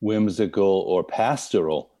whimsical or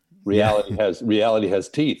pastoral. Reality has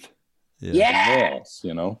teeth. Nails,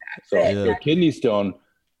 So the kidney stone,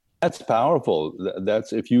 that's powerful.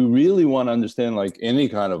 That's if you really want to understand any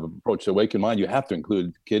kind of approach to awakened mind, you have to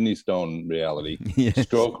include kidney stone reality,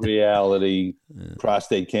 stroke reality,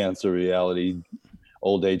 prostate cancer reality,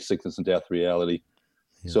 old age, sickness, and death reality.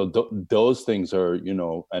 Yeah. So those things are,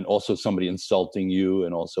 and also somebody insulting you,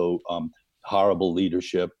 and also horrible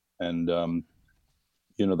leadership, and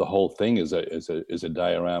the whole thing is a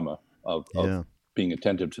diorama of being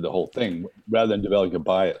attentive to the whole thing rather than developing a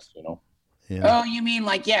bias. Yeah. Oh, you mean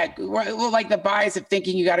like the bias of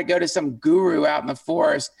thinking you got to go to some guru out in the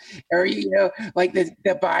forest, or like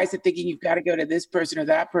the bias of thinking you've got to go to this person or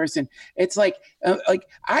that person. It's like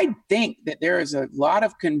I think that there is a lot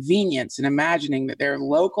of convenience in imagining that there are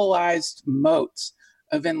localized moats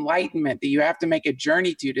of enlightenment that you have to make a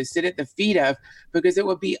journey to sit at the feet of, because it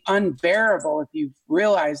would be unbearable if you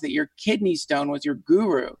realized that your kidney stone was your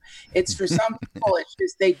guru. It's for some people, it's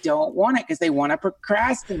just they don't want it because they want to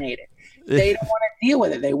procrastinate it. They don't want to deal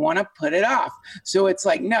with it. They want to put it off. So it's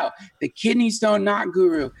like, no, the kidney stone, not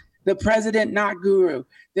guru. The president, not guru.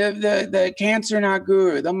 The cancer, not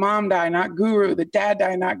guru. The mom die, not guru. The dad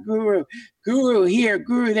die, not guru. Guru here,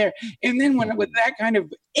 guru there. And then with that kind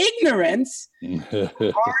of ignorance,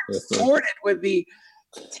 hard sorted with the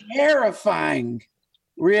terrifying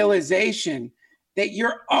realization that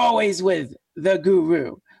you're always with the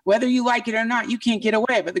guru. Whether you like it or not, you can't get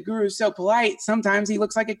away. But the guru is so polite. Sometimes he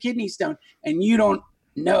looks like a kidney stone, and you don't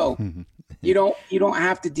know. You don't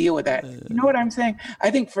have to deal with that. You know what I'm saying? I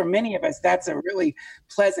think for many of us, that's a really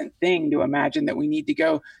pleasant thing to imagine, that we need to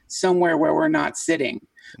go somewhere where we're not sitting.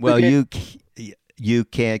 Well, you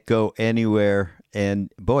can't go anywhere.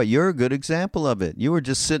 And boy, you're a good example of it. You were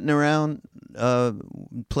just sitting around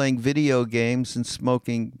playing video games and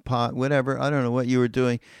smoking pot, whatever. I don't know what you were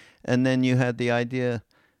doing. And then you had the idea,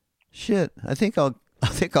 shit, I think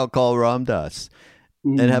I'll call Ram Dass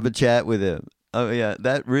and have a chat with him. Oh yeah,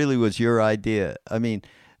 that really was your idea. I mean,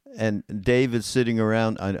 and David's sitting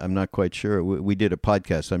around. I'm not quite sure. We did a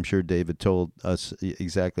podcast. I'm sure David told us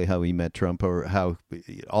exactly how he met Trump or how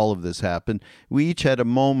all of this happened. We each had a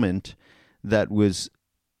moment that was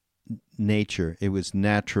nature. It was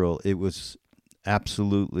natural. It was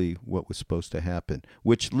absolutely what was supposed to happen,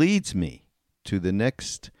 which leads me to the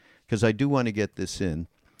next, because I do want to get this in.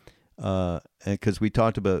 Because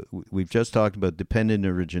we've just talked about dependent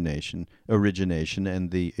origination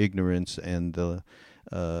and the ignorance and the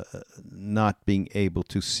not being able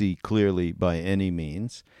to see clearly by any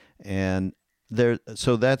means, and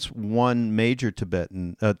so that's one major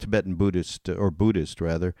Tibetan Buddhist or Buddhist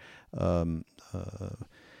rather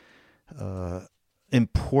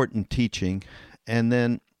important teaching, and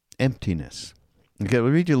then emptiness. Okay, I'll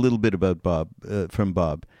read you a little bit about Bob from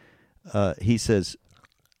Bob. He says.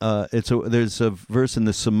 There's a verse in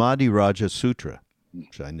the Samadhi Raja Sutra,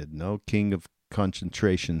 which I didn't know, King of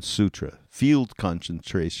Concentration Sutra, Field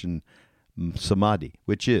Concentration Samadhi,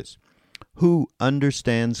 which is, who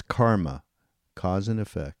understands karma, cause and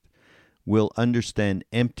effect, will understand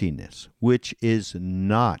emptiness, which is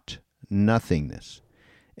not nothingness.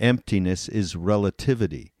 Emptiness is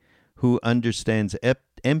relativity. Who understands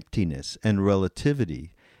emptiness and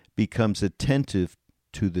relativity becomes attentive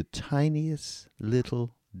to the tiniest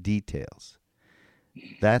little details.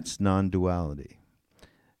 That's non-duality.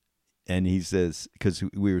 And he says, because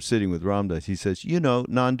we were sitting with Ram Dass, he says,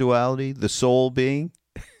 non-duality, the soul being.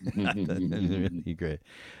 Really great.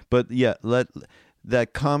 But yeah,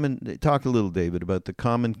 talk a little, David, about the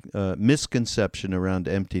common misconception around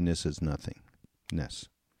emptiness as nothingness.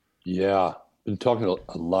 Yeah, been talking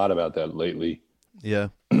a lot about that lately. Yeah.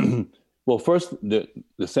 Well, first, the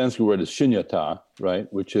Sanskrit word is shunyata, right,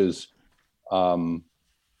 which is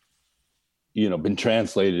been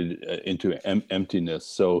translated into emptiness.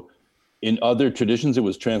 So in other traditions, it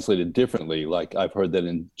was translated differently. Like I've heard that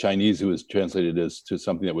in Chinese, it was translated as to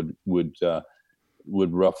something that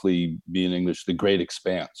would roughly be in English, the great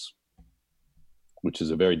expanse, which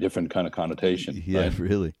is a very different kind of connotation. Yeah, right?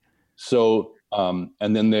 Really. So,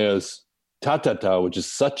 and then there's tatata, which is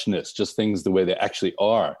suchness, just things the way they actually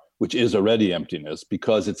are, which is already emptiness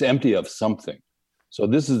because it's empty of something. So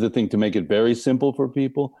this is the thing to make it very simple for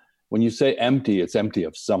people. When you say empty, it's empty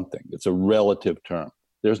of something. It's a relative term.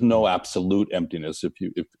 There's no absolute emptiness. If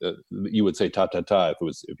you would say ta-ta-ta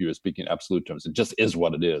if you were speaking absolute terms, it just is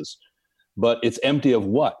what it is. But it's empty of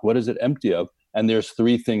what? What is it empty of? And there's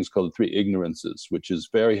three things called three ignorances, which is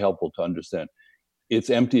very helpful to understand. It's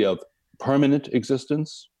empty of permanent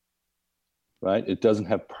existence, right? It doesn't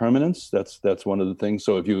have permanence. That's one of the things.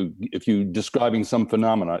 So if you describing some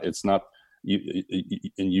phenomena, it's not and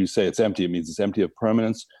you say it's empty, it means it's empty of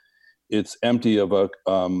permanence. It's empty of a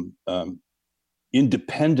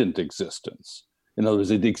independent existence. In other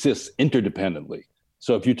words, it exists interdependently.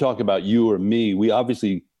 So if you talk about you or me, we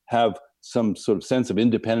obviously have some sort of sense of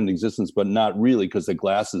independent existence, but not really, because the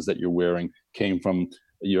glasses that you're wearing came from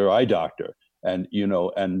your eye doctor. And,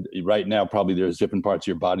 and right now, probably there's different parts of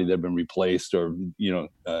your body that have been replaced, or,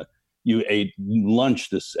 you ate lunch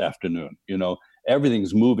this afternoon,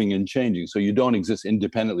 everything's moving and changing. So you don't exist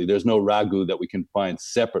independently. There's no ragu that we can find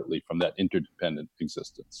separately from that interdependent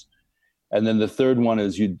existence. And then the third one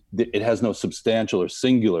is it has no substantial or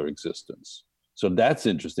singular existence. So that's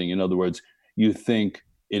interesting. In other words, you think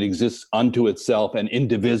it exists unto itself and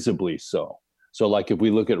indivisibly so. So like if we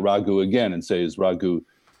look at ragu again and say, is ragu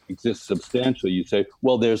exists substantially, you say,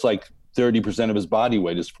 well, there's like 30% of his body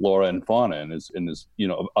weight is flora and fauna and his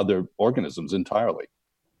other organisms entirely.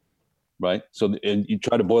 Right. So, and you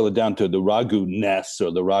try to boil it down to the ragu-ness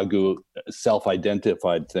or the ragu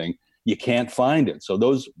self-identified thing, you can't find it. So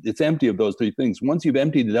it's empty of those three things. Once you've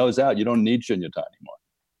emptied those out, you don't need shunyata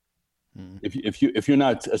anymore. If you're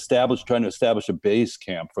not trying to establish a base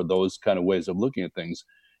camp for those kind of ways of looking at things,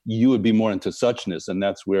 you would be more into suchness. And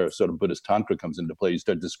that's where sort of Buddhist Tantra comes into play. You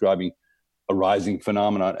start describing arising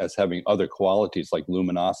phenomenon as having other qualities like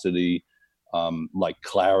luminosity, like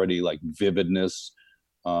clarity, like vividness.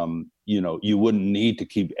 You wouldn't need to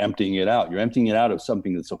keep emptying it out. You're emptying it out of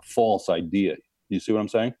something that's a false idea. You see what I'm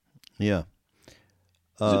saying? Yeah.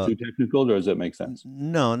 Is it too technical, or does that make sense?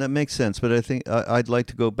 No, that makes sense. But I think I'd like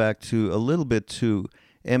to go back to a little bit to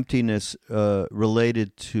emptiness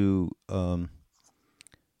related to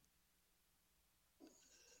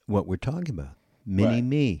what we're talking about.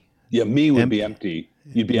 Me. Yeah, me would be empty.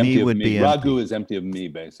 You'd be empty of me. Ragu is empty of me,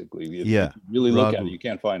 basically. If you really look at it, you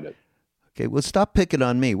can't find it. Okay, well, stop picking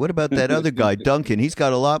on me. What about that other guy, Duncan? He's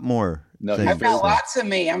got a lot more No, things. I've got lots of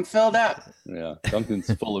me. I'm filled up. Yeah,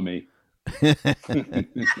 Duncan's full of me.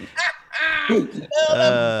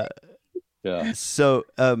 Yeah. So,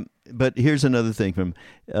 but here's another thing from.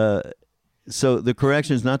 So the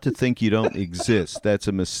correction is not to think you don't exist. That's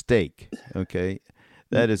a mistake. Okay,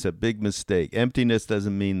 that is a big mistake. Emptiness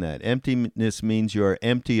doesn't mean that. Emptiness means you are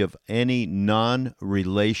empty of any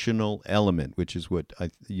non-relational element, which is what I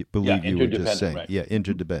believe you were just saying. Right. Yeah,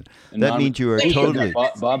 interdependent. And that means you are totally.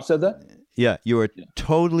 Bob said that. Yeah, you are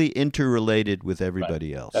totally interrelated with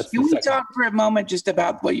everybody else. Can we talk for a moment just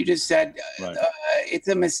about what you just said? Right. It's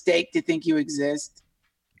a mistake to think you exist.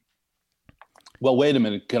 Well, wait a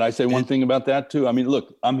minute. Can I say one thing about that too? I mean,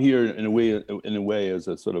 look, I'm here in a way as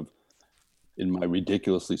a sort of, in my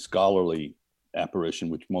ridiculously scholarly apparition,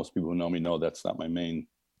 which most people who know me know that's not my main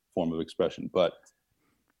form of expression. But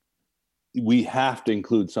we have to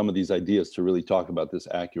include some of these ideas to really talk about this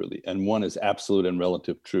accurately. And one is absolute and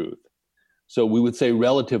relative truth. So we would say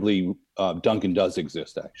relatively, Duncan does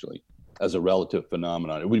exist actually as a relative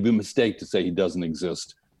phenomenon. It would be a mistake to say he doesn't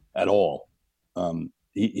exist at all.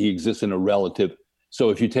 He exists in a relative. So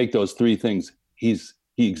if you take those three things, he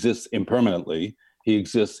exists impermanently, he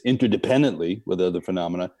exists interdependently with other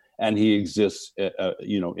phenomena, and he exists, in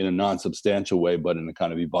a non-substantial way, but in a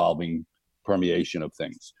kind of evolving permeation of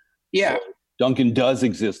things. Yeah. So Duncan does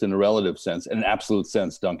exist in a relative sense. In an absolute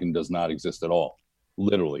sense, Duncan does not exist at all.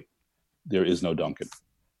 Literally, there is no Duncan.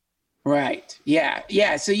 Right. Yeah.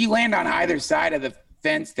 Yeah. So you land on either side of the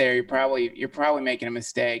fence there. You're probably making a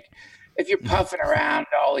mistake. If you're puffing around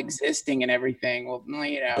all existing and everything, well,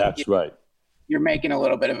 That's right. You're making a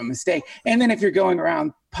little bit of a mistake. And then if you're going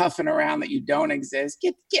around puffing around that you don't exist,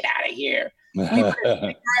 get out of here. Red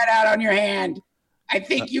out on your hand. I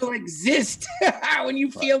think you'll exist when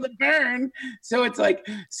you feel the burn. So it's like,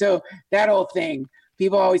 so that whole thing,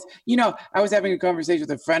 people always, I was having a conversation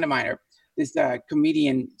with a friend of mine, or this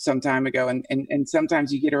comedian some time ago, and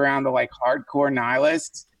sometimes you get around the like hardcore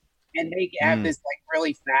nihilists, and they have this like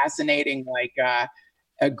really fascinating like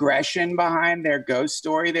aggression behind their ghost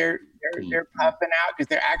story. They're puffing out because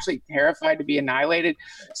they're actually terrified to be annihilated.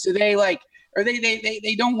 So they like, or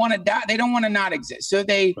they don't want to die. They don't want to not exist. So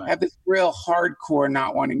they have this real hardcore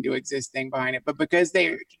not wanting to exist thing behind it. But because they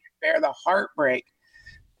can't bear the heartbreak,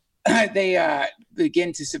 they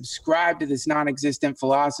begin to subscribe to this non-existent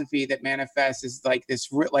philosophy that manifests as like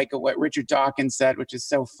this, like what Richard Dawkins said, which is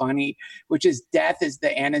so funny, which is death is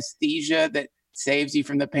the anesthesia that saves you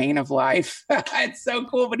from the pain of life. It's so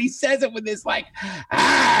cool, but he says it with this like,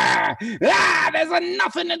 there's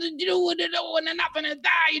nothing to do with it, and nothing to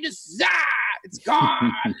die. You just it's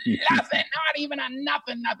gone, nothing, not even a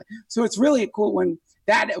nothing. So it's really cool when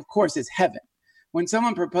that, of course, is heaven. When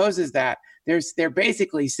someone proposes that, they're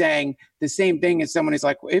basically saying the same thing as someone who's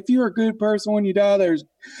like, well, if you're a good person when you die, there's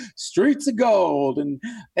streets of gold, and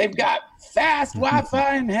they've got fast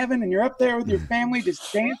Wi-Fi in heaven, and you're up there with your family just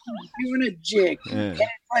dancing, doing a jig. Yeah. And it's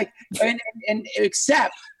like, and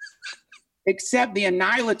except the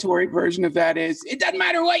annihilatory version of that is, it doesn't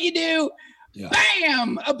matter what you do. Yeah.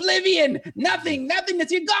 Bam! Oblivion! Nothing.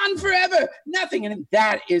 You're gone forever. Nothing. And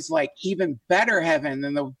that is like even better heaven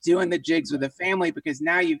than doing the jigs with the family, because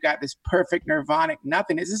now you've got this perfect nirvanic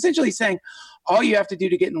nothing. It's essentially saying all you have to do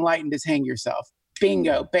to get enlightened is hang yourself.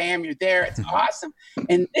 Bingo! Bam! You're there. It's awesome.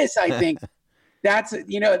 And this, I think, that's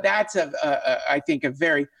I think a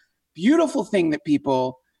very beautiful thing that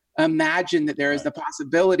people imagine, that there is the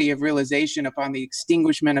possibility of realization upon the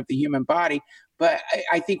extinguishment of the human body. But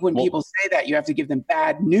I think when people say that, you have to give them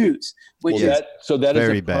bad news, which is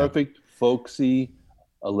a perfect, folksy,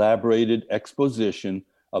 elaborated exposition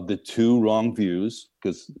of the two wrong views,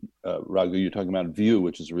 because Raghu, you're talking about view,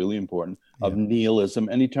 which is really important, of nihilism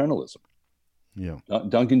and eternalism. Yeah,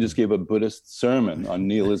 Duncan just gave a Buddhist sermon on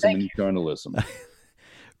nihilism and eternalism.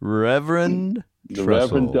 Reverend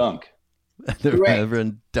Dunk. The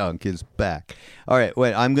Reverend Dunk is back. All right,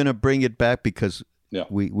 wait, I'm going to bring it back because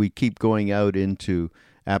we keep going out into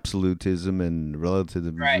absolutism and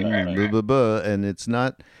relativism, blah, blah, blah, and it's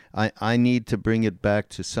not. I need to bring it back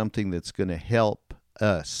to something that's going to help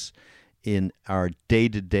us in our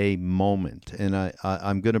day-to-day moment. And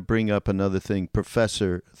I'm going to bring up another thing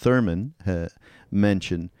Professor Thurman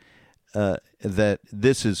mentioned, that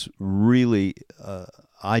this is really,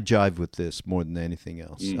 I jive with this more than anything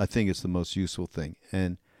else. I think it's the most useful thing.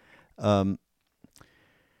 And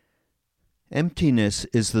emptiness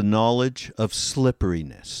is the knowledge of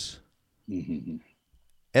slipperiness. Mm-hmm.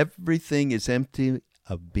 Everything is empty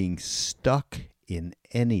of being stuck in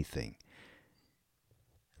anything.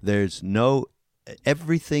 There's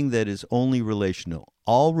everything that is only relational.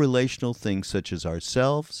 All relational things such as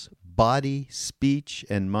ourselves, body, speech,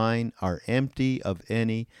 and mind are empty of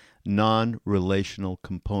any non-relational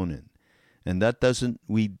component. And that doesn't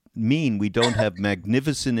mean we don't have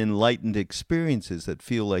magnificent enlightened experiences that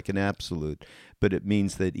feel like an absolute, but it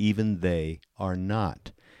means that even they are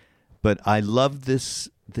not. But I love this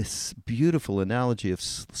beautiful analogy of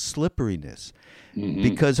slipperiness,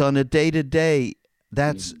 because on a day-to-day,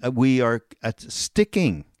 that's we are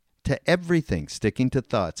sticking to everything, sticking to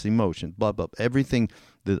thoughts, emotions, blah, blah, everything,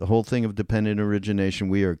 the whole thing of dependent origination,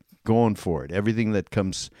 we are going for it. Everything that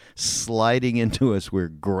comes sliding into us, we're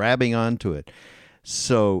grabbing onto it.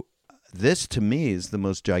 So this, to me, is the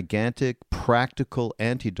most gigantic, practical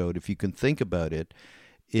antidote, if you can think about it,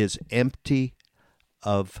 is empty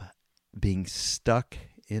of being stuck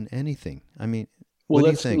in anything. I mean, what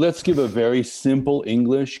do you think? Let's give a very simple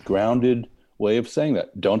English, grounded way of saying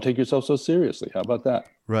that. Don't take yourself so seriously. How about that?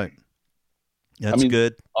 Right. That's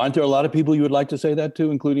good. Aren't there a lot of people you would like to say that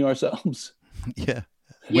to, including ourselves? Yeah.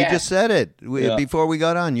 We just said it. Before we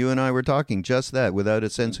got on, you and I were talking just that. Without a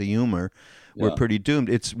sense of humor, we're pretty doomed.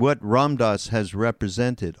 It's what Ram Dass has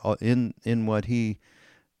represented in what he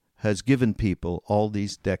has given people all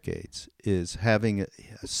these decades, is having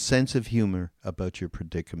a sense of humor about your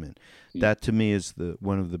predicament. That, to me, is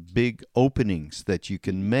one of the big openings that you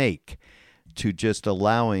can make to just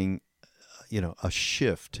allowing a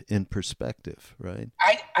shift in perspective, right?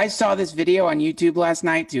 I saw this video on YouTube last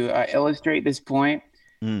night to illustrate this point.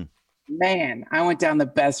 Man, I went down the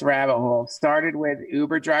best rabbit hole. Started with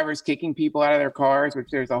Uber drivers kicking people out of their cars, which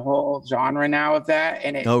there's a whole genre now of that.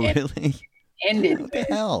 And really? Ended what the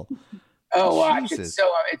hell? Oh, watch. It's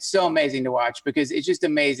so amazing to watch, because it's just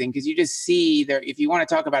amazing, because you just see there, if you want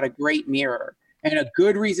to talk about a great mirror and a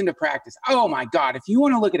good reason to practice. Oh my God. If you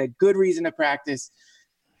want to look at a good reason to practice,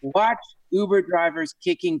 watch Uber drivers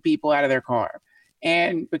kicking people out of their car.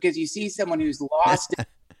 And because you see someone who's lost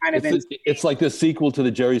it's like the sequel to the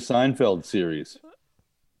Jerry Seinfeld series.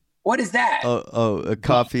 What is that? A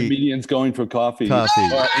coffee. Comedians going for coffee. In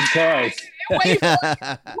cars.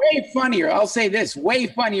 Way funnier. I'll say this: way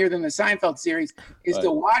funnier than the Seinfeld series is to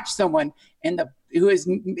watch someone who is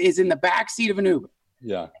in the back seat of an Uber,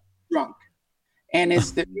 drunk, and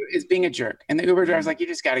is being a jerk, and the Uber driver's like, "You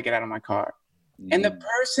just got to get out of my car," and the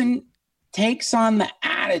person takes on the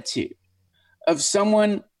attitude of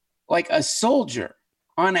someone like a soldier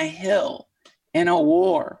on a hill in a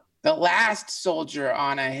war. The last soldier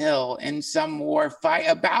on a hill in some war fight,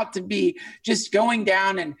 about to be just going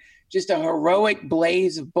down and just a heroic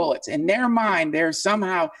blaze of bullets. In their mind, they're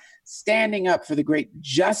somehow standing up for the great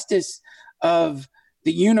justice of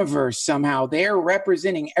the universe. Somehow they're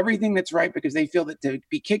representing everything that's right, because they feel that to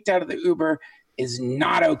be kicked out of the Uber is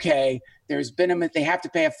not okay. There's been they have to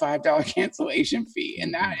pay a $5 cancellation fee,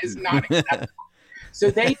 and that is not acceptable.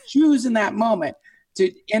 So they choose in that moment to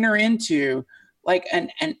enter into like an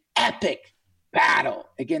epic battle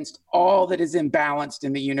against all that is imbalanced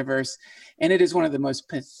in the universe. And it is one of the most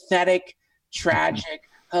pathetic, tragic,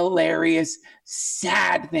 hilarious,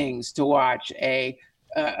 sad things to watch a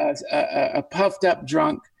puffed up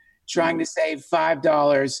drunk trying to save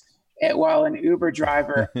 $5 while an Uber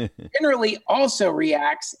driver generally also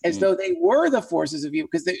reacts as though they were the forces of evil,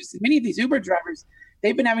 because many of these Uber drivers,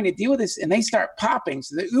 they've been having to deal with this, and they start popping.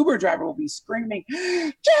 So the Uber driver will be screaming,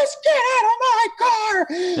 "Just get out of my car!"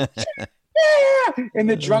 And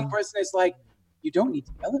the drunk person is like, "You don't need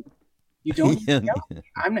to yell at me. You don't need to yell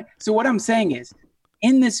at me." So what I'm saying is,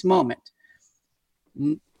 in this moment,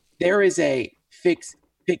 there is a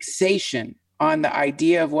fixation on the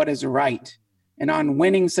idea of what is right and on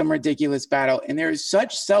winning some ridiculous battle. And there is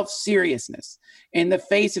such self-seriousness in the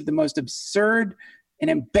face of the most absurd and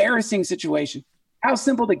embarrassing situation. How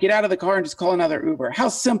simple to get out of the car and just call another Uber. How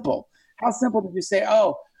simple to just say,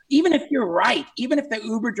 oh, even if you're right, even if the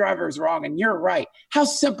Uber driver is wrong and you're right, how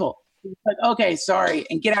simple. Like, okay, sorry,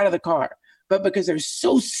 and get out of the car. But because they're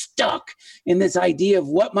so stuck in this idea of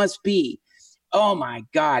what must be, oh my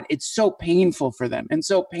God, it's so painful for them and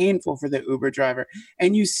so painful for the Uber driver.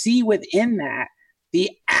 And you see within that the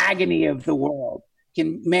agony of the world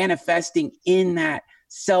manifesting in that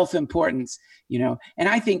self-importance, and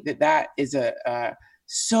I think that is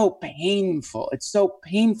so painful. It's so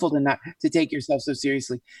painful to take yourself so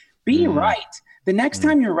seriously. Be right. The next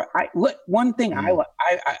time you're right, one thing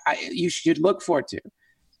you should look forward to.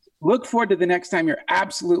 Look forward to the next time you're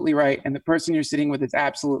absolutely right and the person you're sitting with is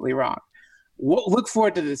absolutely wrong. Look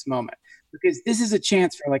forward to this moment, because this is a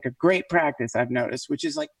chance for like a great practice I've noticed, which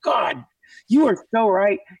is like, God, you are so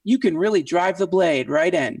right. You can really drive the blade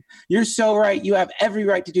right in. You're so right. You have every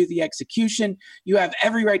right to do the execution. You have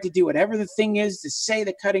every right to do whatever the thing is, to say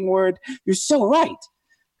the cutting word. You're so right.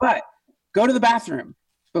 But go to the bathroom,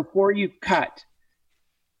 before you cut.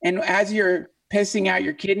 And as you're pissing out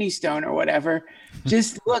your kidney stone or whatever,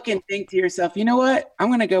 just look and think to yourself, you know what? I'm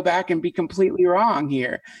going to go back and be completely wrong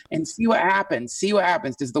here and see what happens. See what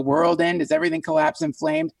happens. Does the world end? Does everything collapse in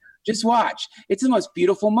flames? Just watch. It's the most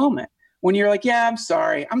beautiful moment when you're like, yeah, I'm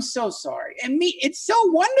sorry. I'm so sorry. And it's so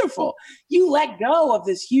wonderful. You let go of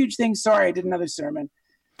this huge thing. Sorry, I did another sermon.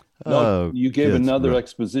 No, you gave another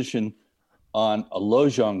exposition on a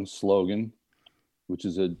Lojong slogan, which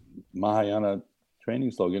is a Mahayana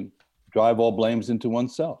training slogan: drive all blames into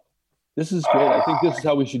oneself. This is great. I think this is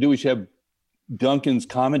how we should do. We should have Duncan's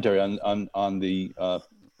commentary on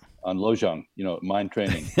Lojong, mind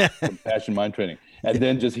training, compassion mind training, and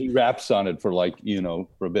then just he raps on it for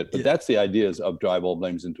for a bit. But that's the ideas of drive all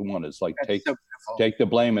blames into one. It's like take the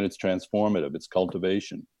blame, and it's transformative. It's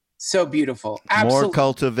cultivation. So beautiful. Absolutely. More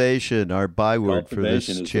cultivation, our byword for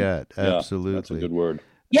this chat. Absolutely. That's a good word.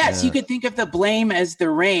 Yes, you could think of the blame as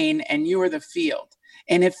the rain and you are the field.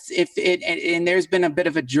 And if there's been a bit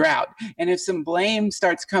of a drought, and if some blame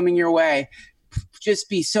starts coming your way, just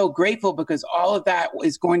be so grateful, because all of that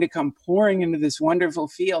is going to come pouring into this wonderful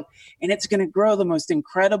field, and it's going to grow the most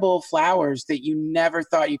incredible flowers that you never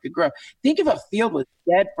thought you could grow. Think of a field was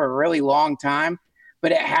dead for a really long time,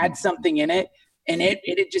 but it had something in it. And it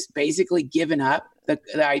had just basically given up the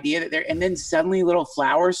idea that and then suddenly little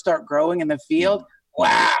flowers start growing in the field.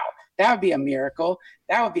 Wow, that would be a miracle.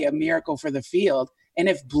 That would be a miracle for the field. And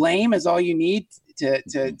if blame is all you need to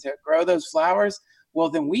grow those flowers, well,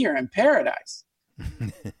 then we are in paradise.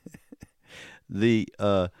 The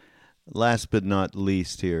last but not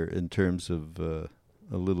least here, in terms of a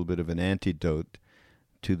little bit of an antidote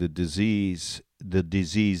to the diseases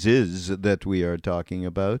that we are talking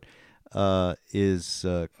about, is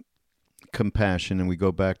compassion, and we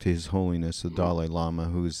go back to His Holiness the Dalai Lama,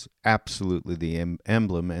 who's absolutely the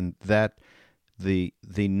emblem, and that the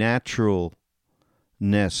naturalness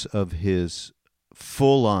of his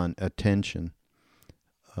full-on attention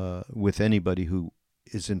with anybody who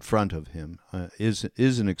is in front of him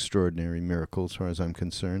is an extraordinary miracle, as far as I'm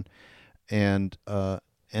concerned, and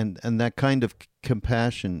that kind of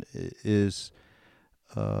compassion is.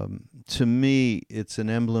 To me, it's an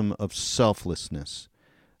emblem of selflessness,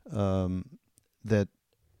 that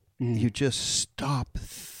you just stop.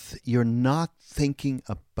 You're not thinking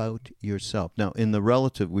about yourself. Now, in the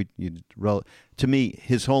relative, to me,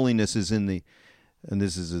 His Holiness is in the, and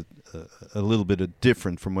this is a little bit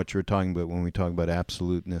different from what you're talking about when we talk about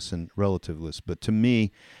absoluteness and relativeness. But to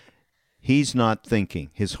me, He's not thinking.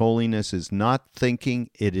 His Holiness is not thinking.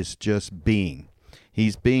 It is just being.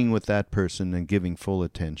 He's being with that person and giving full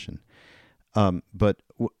attention. But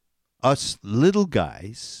us little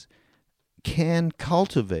guys can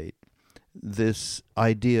cultivate this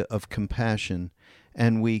idea of compassion,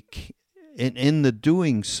 and in the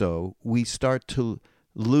doing so, we start to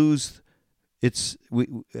lose.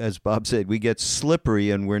 As Bob said, we get slippery,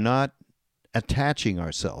 and we're not attaching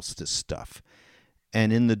ourselves to stuff.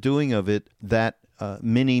 And in the doing of it, that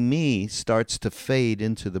mini-me starts to fade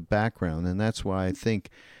into the background, and that's why I think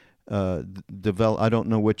I don't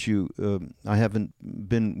know what I haven't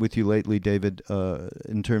been with you lately, David,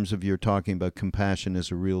 in terms of your talking about compassion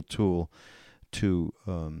as a real tool to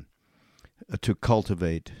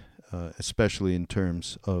cultivate, especially in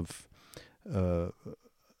terms of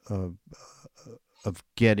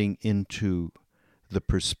getting into the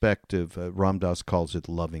perspective. Ram Dass calls it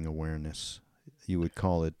loving awareness. You would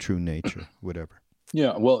call it true nature, whatever.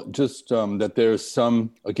 Yeah, well, just that there's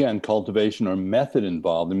some, again, cultivation or method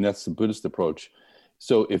involved. I mean, that's the Buddhist approach.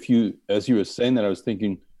 So as you were saying that, I was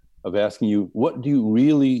thinking of asking you, what do you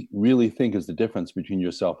really, really think is the difference between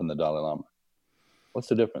yourself and the Dalai Lama? What's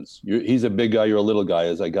the difference? He's a big guy, you're a little guy,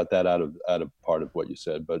 as I got that out of part of what you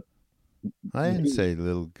said. But I didn't say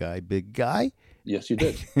little guy, big guy. Yes, you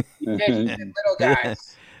did. You said little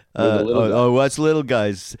guys. What's little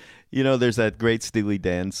guys? There's that great Steely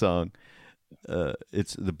Dan song.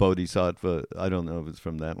 It's the Bodhisattva. I don't know if it's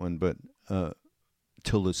from that one, but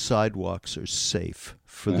till the sidewalks are safe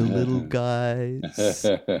for the little guys,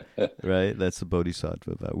 right? That's the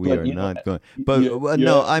Bodhisattva vow. We are not going. But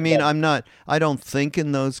no, I mean, I'm not. I don't think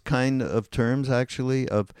in those kind of terms. Actually,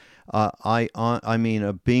 of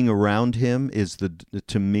being around him is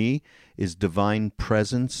to me is divine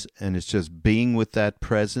presence, and it's just being with that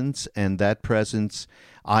presence, and that presence.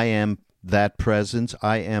 I am that presence.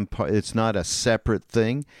 I am part. It's not a separate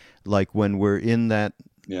thing. Like when we're in that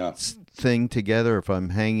thing together, if I'm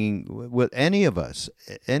hanging with any of us,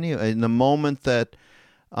 in the moment that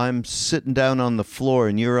I'm sitting down on the floor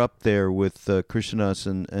and you're up there with Krishnas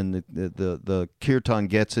and the kirtan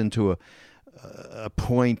gets into a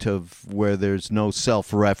point of where there's no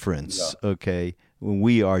self-reference. Yeah. Okay, when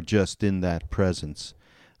we are just in that presence,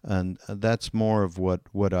 and that's more of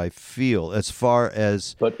what I feel as far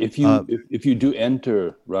as. But if you do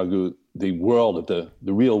enter, Raghu, the world of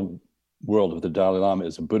the real world of the Dalai Lama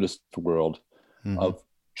is a Buddhist world of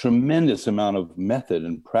tremendous amount of method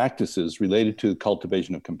and practices related to the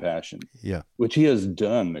cultivation of compassion, which he has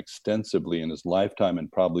done extensively in his lifetime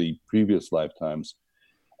and probably previous lifetimes.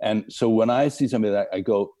 And so when I see somebody that, I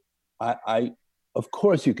go, I of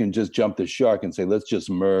course you can just jump the shark and say, let's just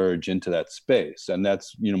merge into that space. And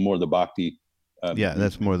that's, more the bhakti.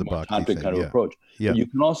 That's more the bhakti tantric kind of approach. Yeah. But you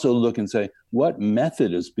can also look and say, what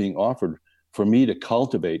method is being offered for me to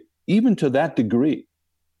cultivate, even to that degree,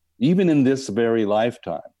 even in this very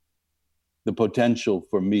lifetime, the potential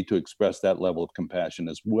for me to express that level of compassion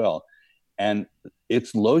as well. And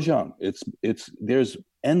it's Lojong. There's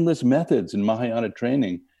endless methods in Mahayana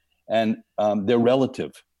training, and they're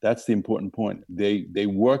relative. That's the important point. They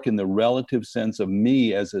work in the relative sense of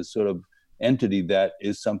me as a sort of entity that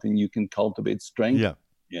is something you can cultivate strength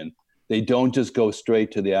in. They don't just go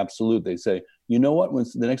straight to the absolute. They say, you know what, when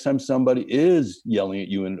the next time somebody is yelling at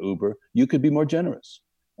you in an Uber, you could be more generous,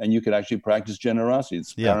 and you could actually practice generosity.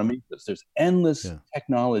 It's paramitas. There's endless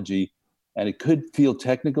technology, and it could feel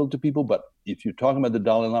technical to people, but if you're talking about the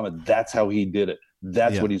Dalai Lama, that's how he did it.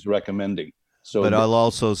 That's what he's recommending. So, but I'll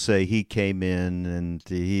also say he came in and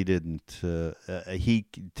he didn't. He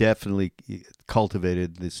definitely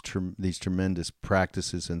cultivated these tremendous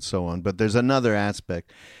practices and so on. But there's another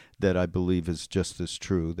aspect that I believe is just as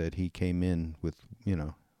true, that he came in with,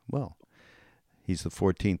 he's the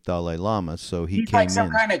 14th Dalai Lama, so he's came like some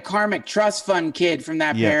in. kind of karmic trust fund kid from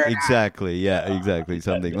that paradigm. Exactly. Yeah, exactly.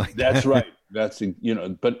 Something like that. That's right. That's,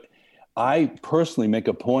 but I personally make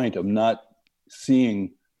a point of not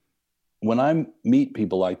seeing. When I meet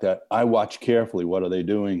people like that, I watch carefully. What are they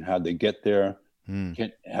doing? How'd they get there?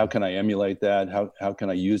 How can I emulate that? How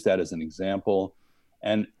can I use that as an example?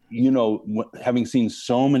 And, having seen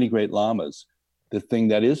so many great lamas, the thing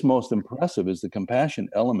that is most impressive is the compassion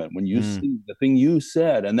element. When you see the thing you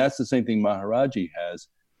said, and that's the same thing Maharaji has,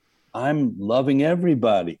 I'm loving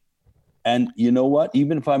everybody. And you know what?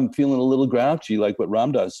 Even if I'm feeling a little grouchy, like what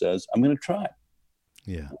Ramdas says, I'm going to try.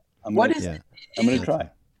 Yeah. I'm going to try.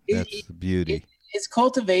 That's the beauty. Is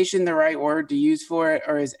cultivation the right word to use for it,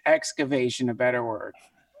 or is excavation a better word?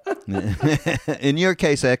 In your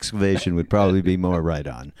case, excavation would probably be more right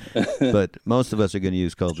on, but most of us are going to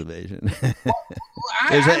use cultivation.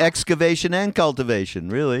 There's an excavation and cultivation,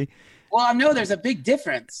 really. Well, I know there's a big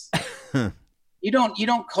difference. You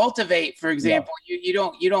don't cultivate, for example. You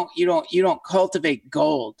don't cultivate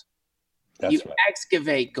gold. That's right.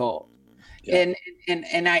 Excavate gold. Yeah.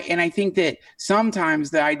 And I think that sometimes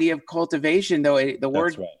the idea of cultivation, though the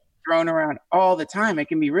word thrown around all the time, it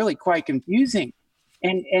can be really quite confusing.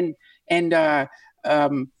 And I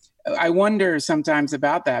wonder sometimes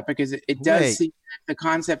about that, because it does seem that the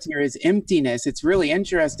concept here is emptiness. It's really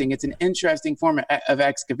interesting. It's an interesting form of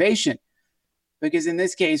excavation, because in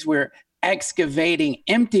this case we're excavating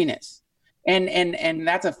emptiness, and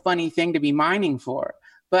that's a funny thing to be mining for.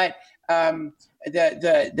 But the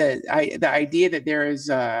idea that there is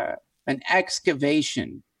an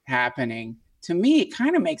excavation happening, to me, it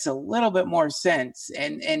kind of makes a little bit more sense,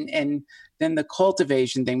 and than the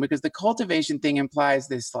cultivation thing, because the cultivation thing implies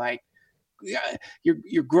this like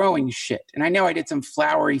you're growing shit. And I know I did some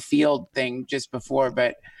flowery field thing just before,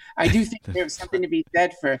 but I do think there's something to be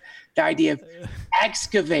said for the idea of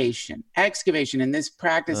excavation. Excavation in this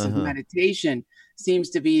practice of meditation seems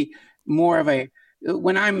to be more of a,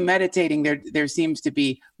 when I'm meditating, there seems to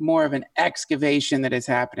be more of an excavation that is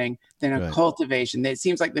happening than a cultivation. It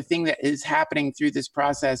seems like the thing that is happening through this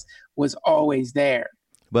process was always there.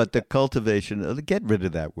 But the cultivation, get rid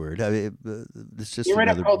of that word. I mean, it's just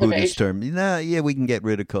another Buddhist term. We can get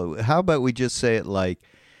rid of cultivation. How about we just say it like,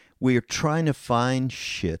 we're trying to find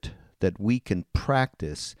shit that we can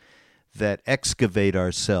practice that excavate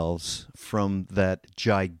ourselves from that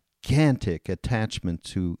gigantic attachment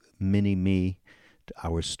to mini-me,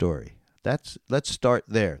 our story. Let's start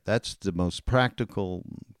there. That's the most practical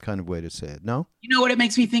kind of way to say it. No? You know what it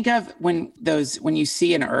makes me think of? When you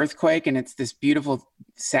see an earthquake and it's this beautiful,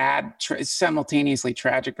 sad, simultaneously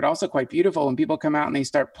tragic, but also quite beautiful. When people come out and they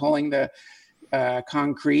start pulling the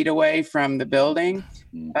concrete away from the building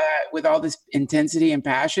with all this intensity and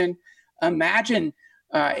passion. Imagine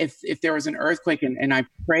if there was an earthquake, and I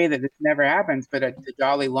pray that this never happens, but the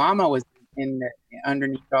Dalai Lama was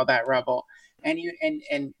underneath all that rubble.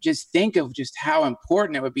 And just think of just how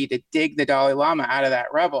important it would be to dig the Dalai Lama out of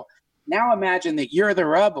that rubble. Now imagine that you're the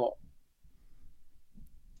rubble.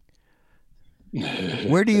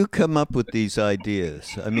 Where do you come up with these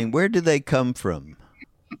ideas? I mean, where do they come from?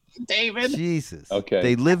 David. Jesus. Okay.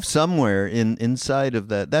 They live somewhere inside of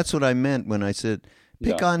that. That's what I meant when I said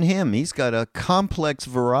pick on him. He's got a complex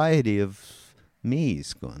variety of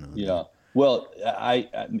me's going on. Yeah. Well, I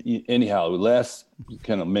anyhow, last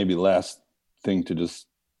thing to just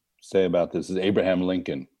say about this is Abraham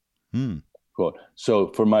Lincoln. Quote.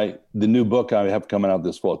 So for the new book I have coming out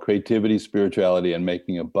this fall, Creativity, Spirituality, and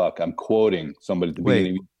Making a Buck, I'm quoting somebody at the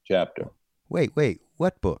beginning of the chapter. Wait,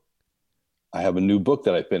 what book? I have a new book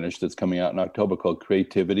that I finished that's coming out in October called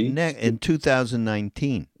Creativity. In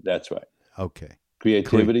 2019. That's right. Okay.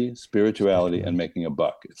 Creativity, Spirituality, and Making a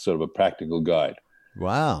Buck. It's sort of a practical guide.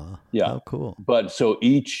 Wow. Yeah. Oh, cool. But so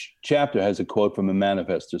each chapter has a quote from a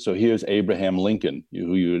manifestor. So here's Abraham Lincoln,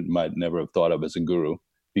 who you might never have thought of as a guru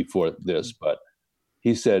before this, but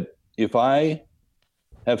he said, if I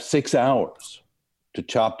have 6 hours to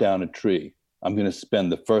chop down a tree, I'm going to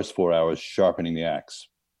spend the first 4 hours sharpening the axe.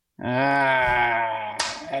 Ah,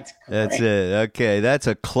 that's great. That's it. Okay, that's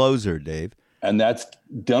a closer, Dave. And that's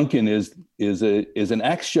Duncan is an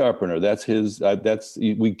axe sharpener. That's his.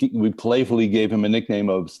 We playfully gave him a nickname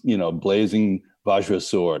of Blazing Vajra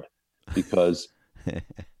Sword, because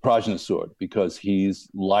Prajna sword, because he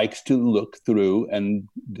likes to look through and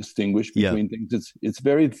distinguish between things. It's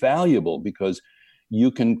very valuable because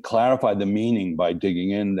you can clarify the meaning by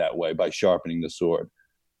digging in that way, by sharpening the sword.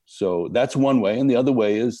 So that's one way. And the other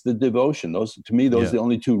way is the devotion. Those are the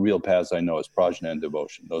only two real paths I know, is prajna and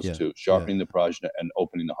devotion. Those two, sharpening the prajna and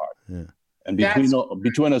opening the heart. Yeah. And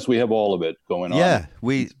between us, we have all of it going on. Yeah,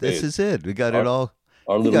 this is it. We got it all.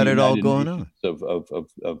 We got it all going on.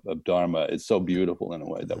 Of Dharma. It's so beautiful in a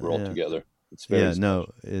way that we're all together. It's very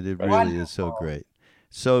special. It really is so great.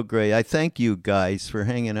 So great. I thank you guys for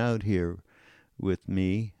hanging out here with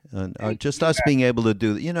me. And just us being able to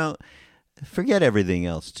do, forget everything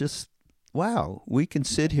else. Just, wow, we can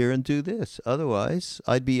sit here and do this. Otherwise,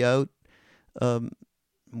 I'd be out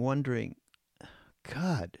wondering,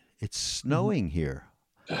 God, it's snowing here.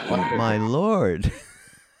 My Lord.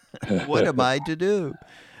 What am I to do?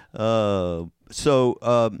 So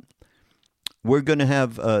we're going to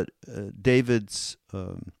have David's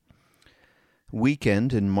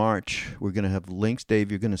weekend in March. We're going to have links. Dave,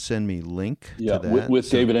 you're going to send me a link to that. With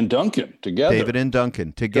David and Duncan together. David and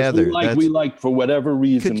Duncan together. We like, for whatever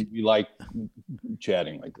reason, we like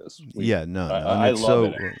chatting like this. I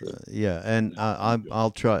love it. And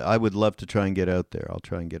I'll try. I would love to try and get out there. I'll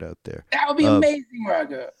try and get out there. That would be amazing,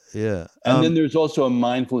 Raghu. Yeah. And then there's also a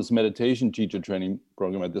mindfulness meditation teacher training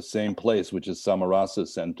program at the same place, which is Samarasa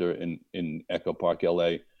Center in Echo Park,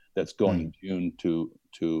 LA. That's going June to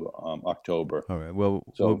October. All right. Well,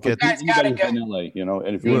 we'll get you gotta go. In LA,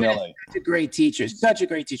 and if you're in LA, such a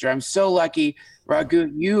great teacher, I'm so lucky,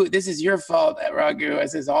 Raghu. This is your fault, Raghu.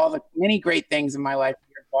 This is all the many great things in my life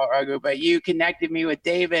are your fault, Raghu. But you connected me with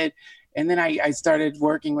David, and then I started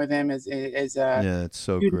working with him as a it's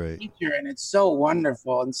so great teacher, and it's so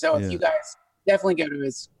wonderful. And so if you guys definitely go to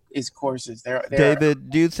his courses, David,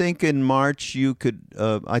 do you think in March you could?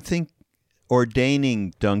 I think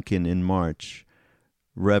ordaining Duncan in March.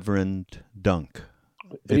 Reverend Dunk.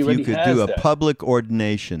 If you could do a public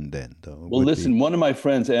ordination then, though. Well, listen, one of my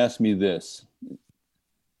friends asked me this.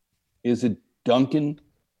 Is it Duncan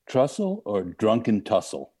Trussell or Drunken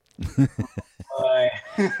Tussle?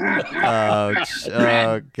 Ouch.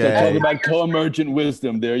 Okay. So talk about co-emergent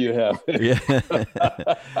wisdom. There you have it. Yeah.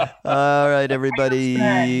 All right,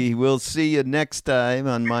 everybody. We'll see you next time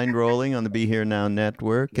on Mind Rolling on the Be Here Now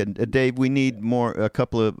network. And Dave, we need a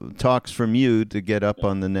couple of talks from you to get up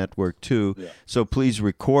on the network too. Yeah. So please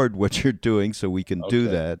record what you're doing so we can do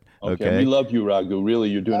that. Okay. We love you, Raghu. Really,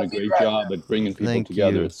 you're doing a great job at bringing people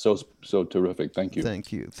together. It's so terrific. Thank you.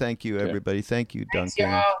 Thank you, everybody. Thank you, Duncan. Thanks,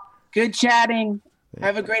 y'all. Good chatting.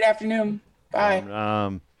 Have a great afternoon. Bye.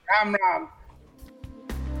 Ram. Ram.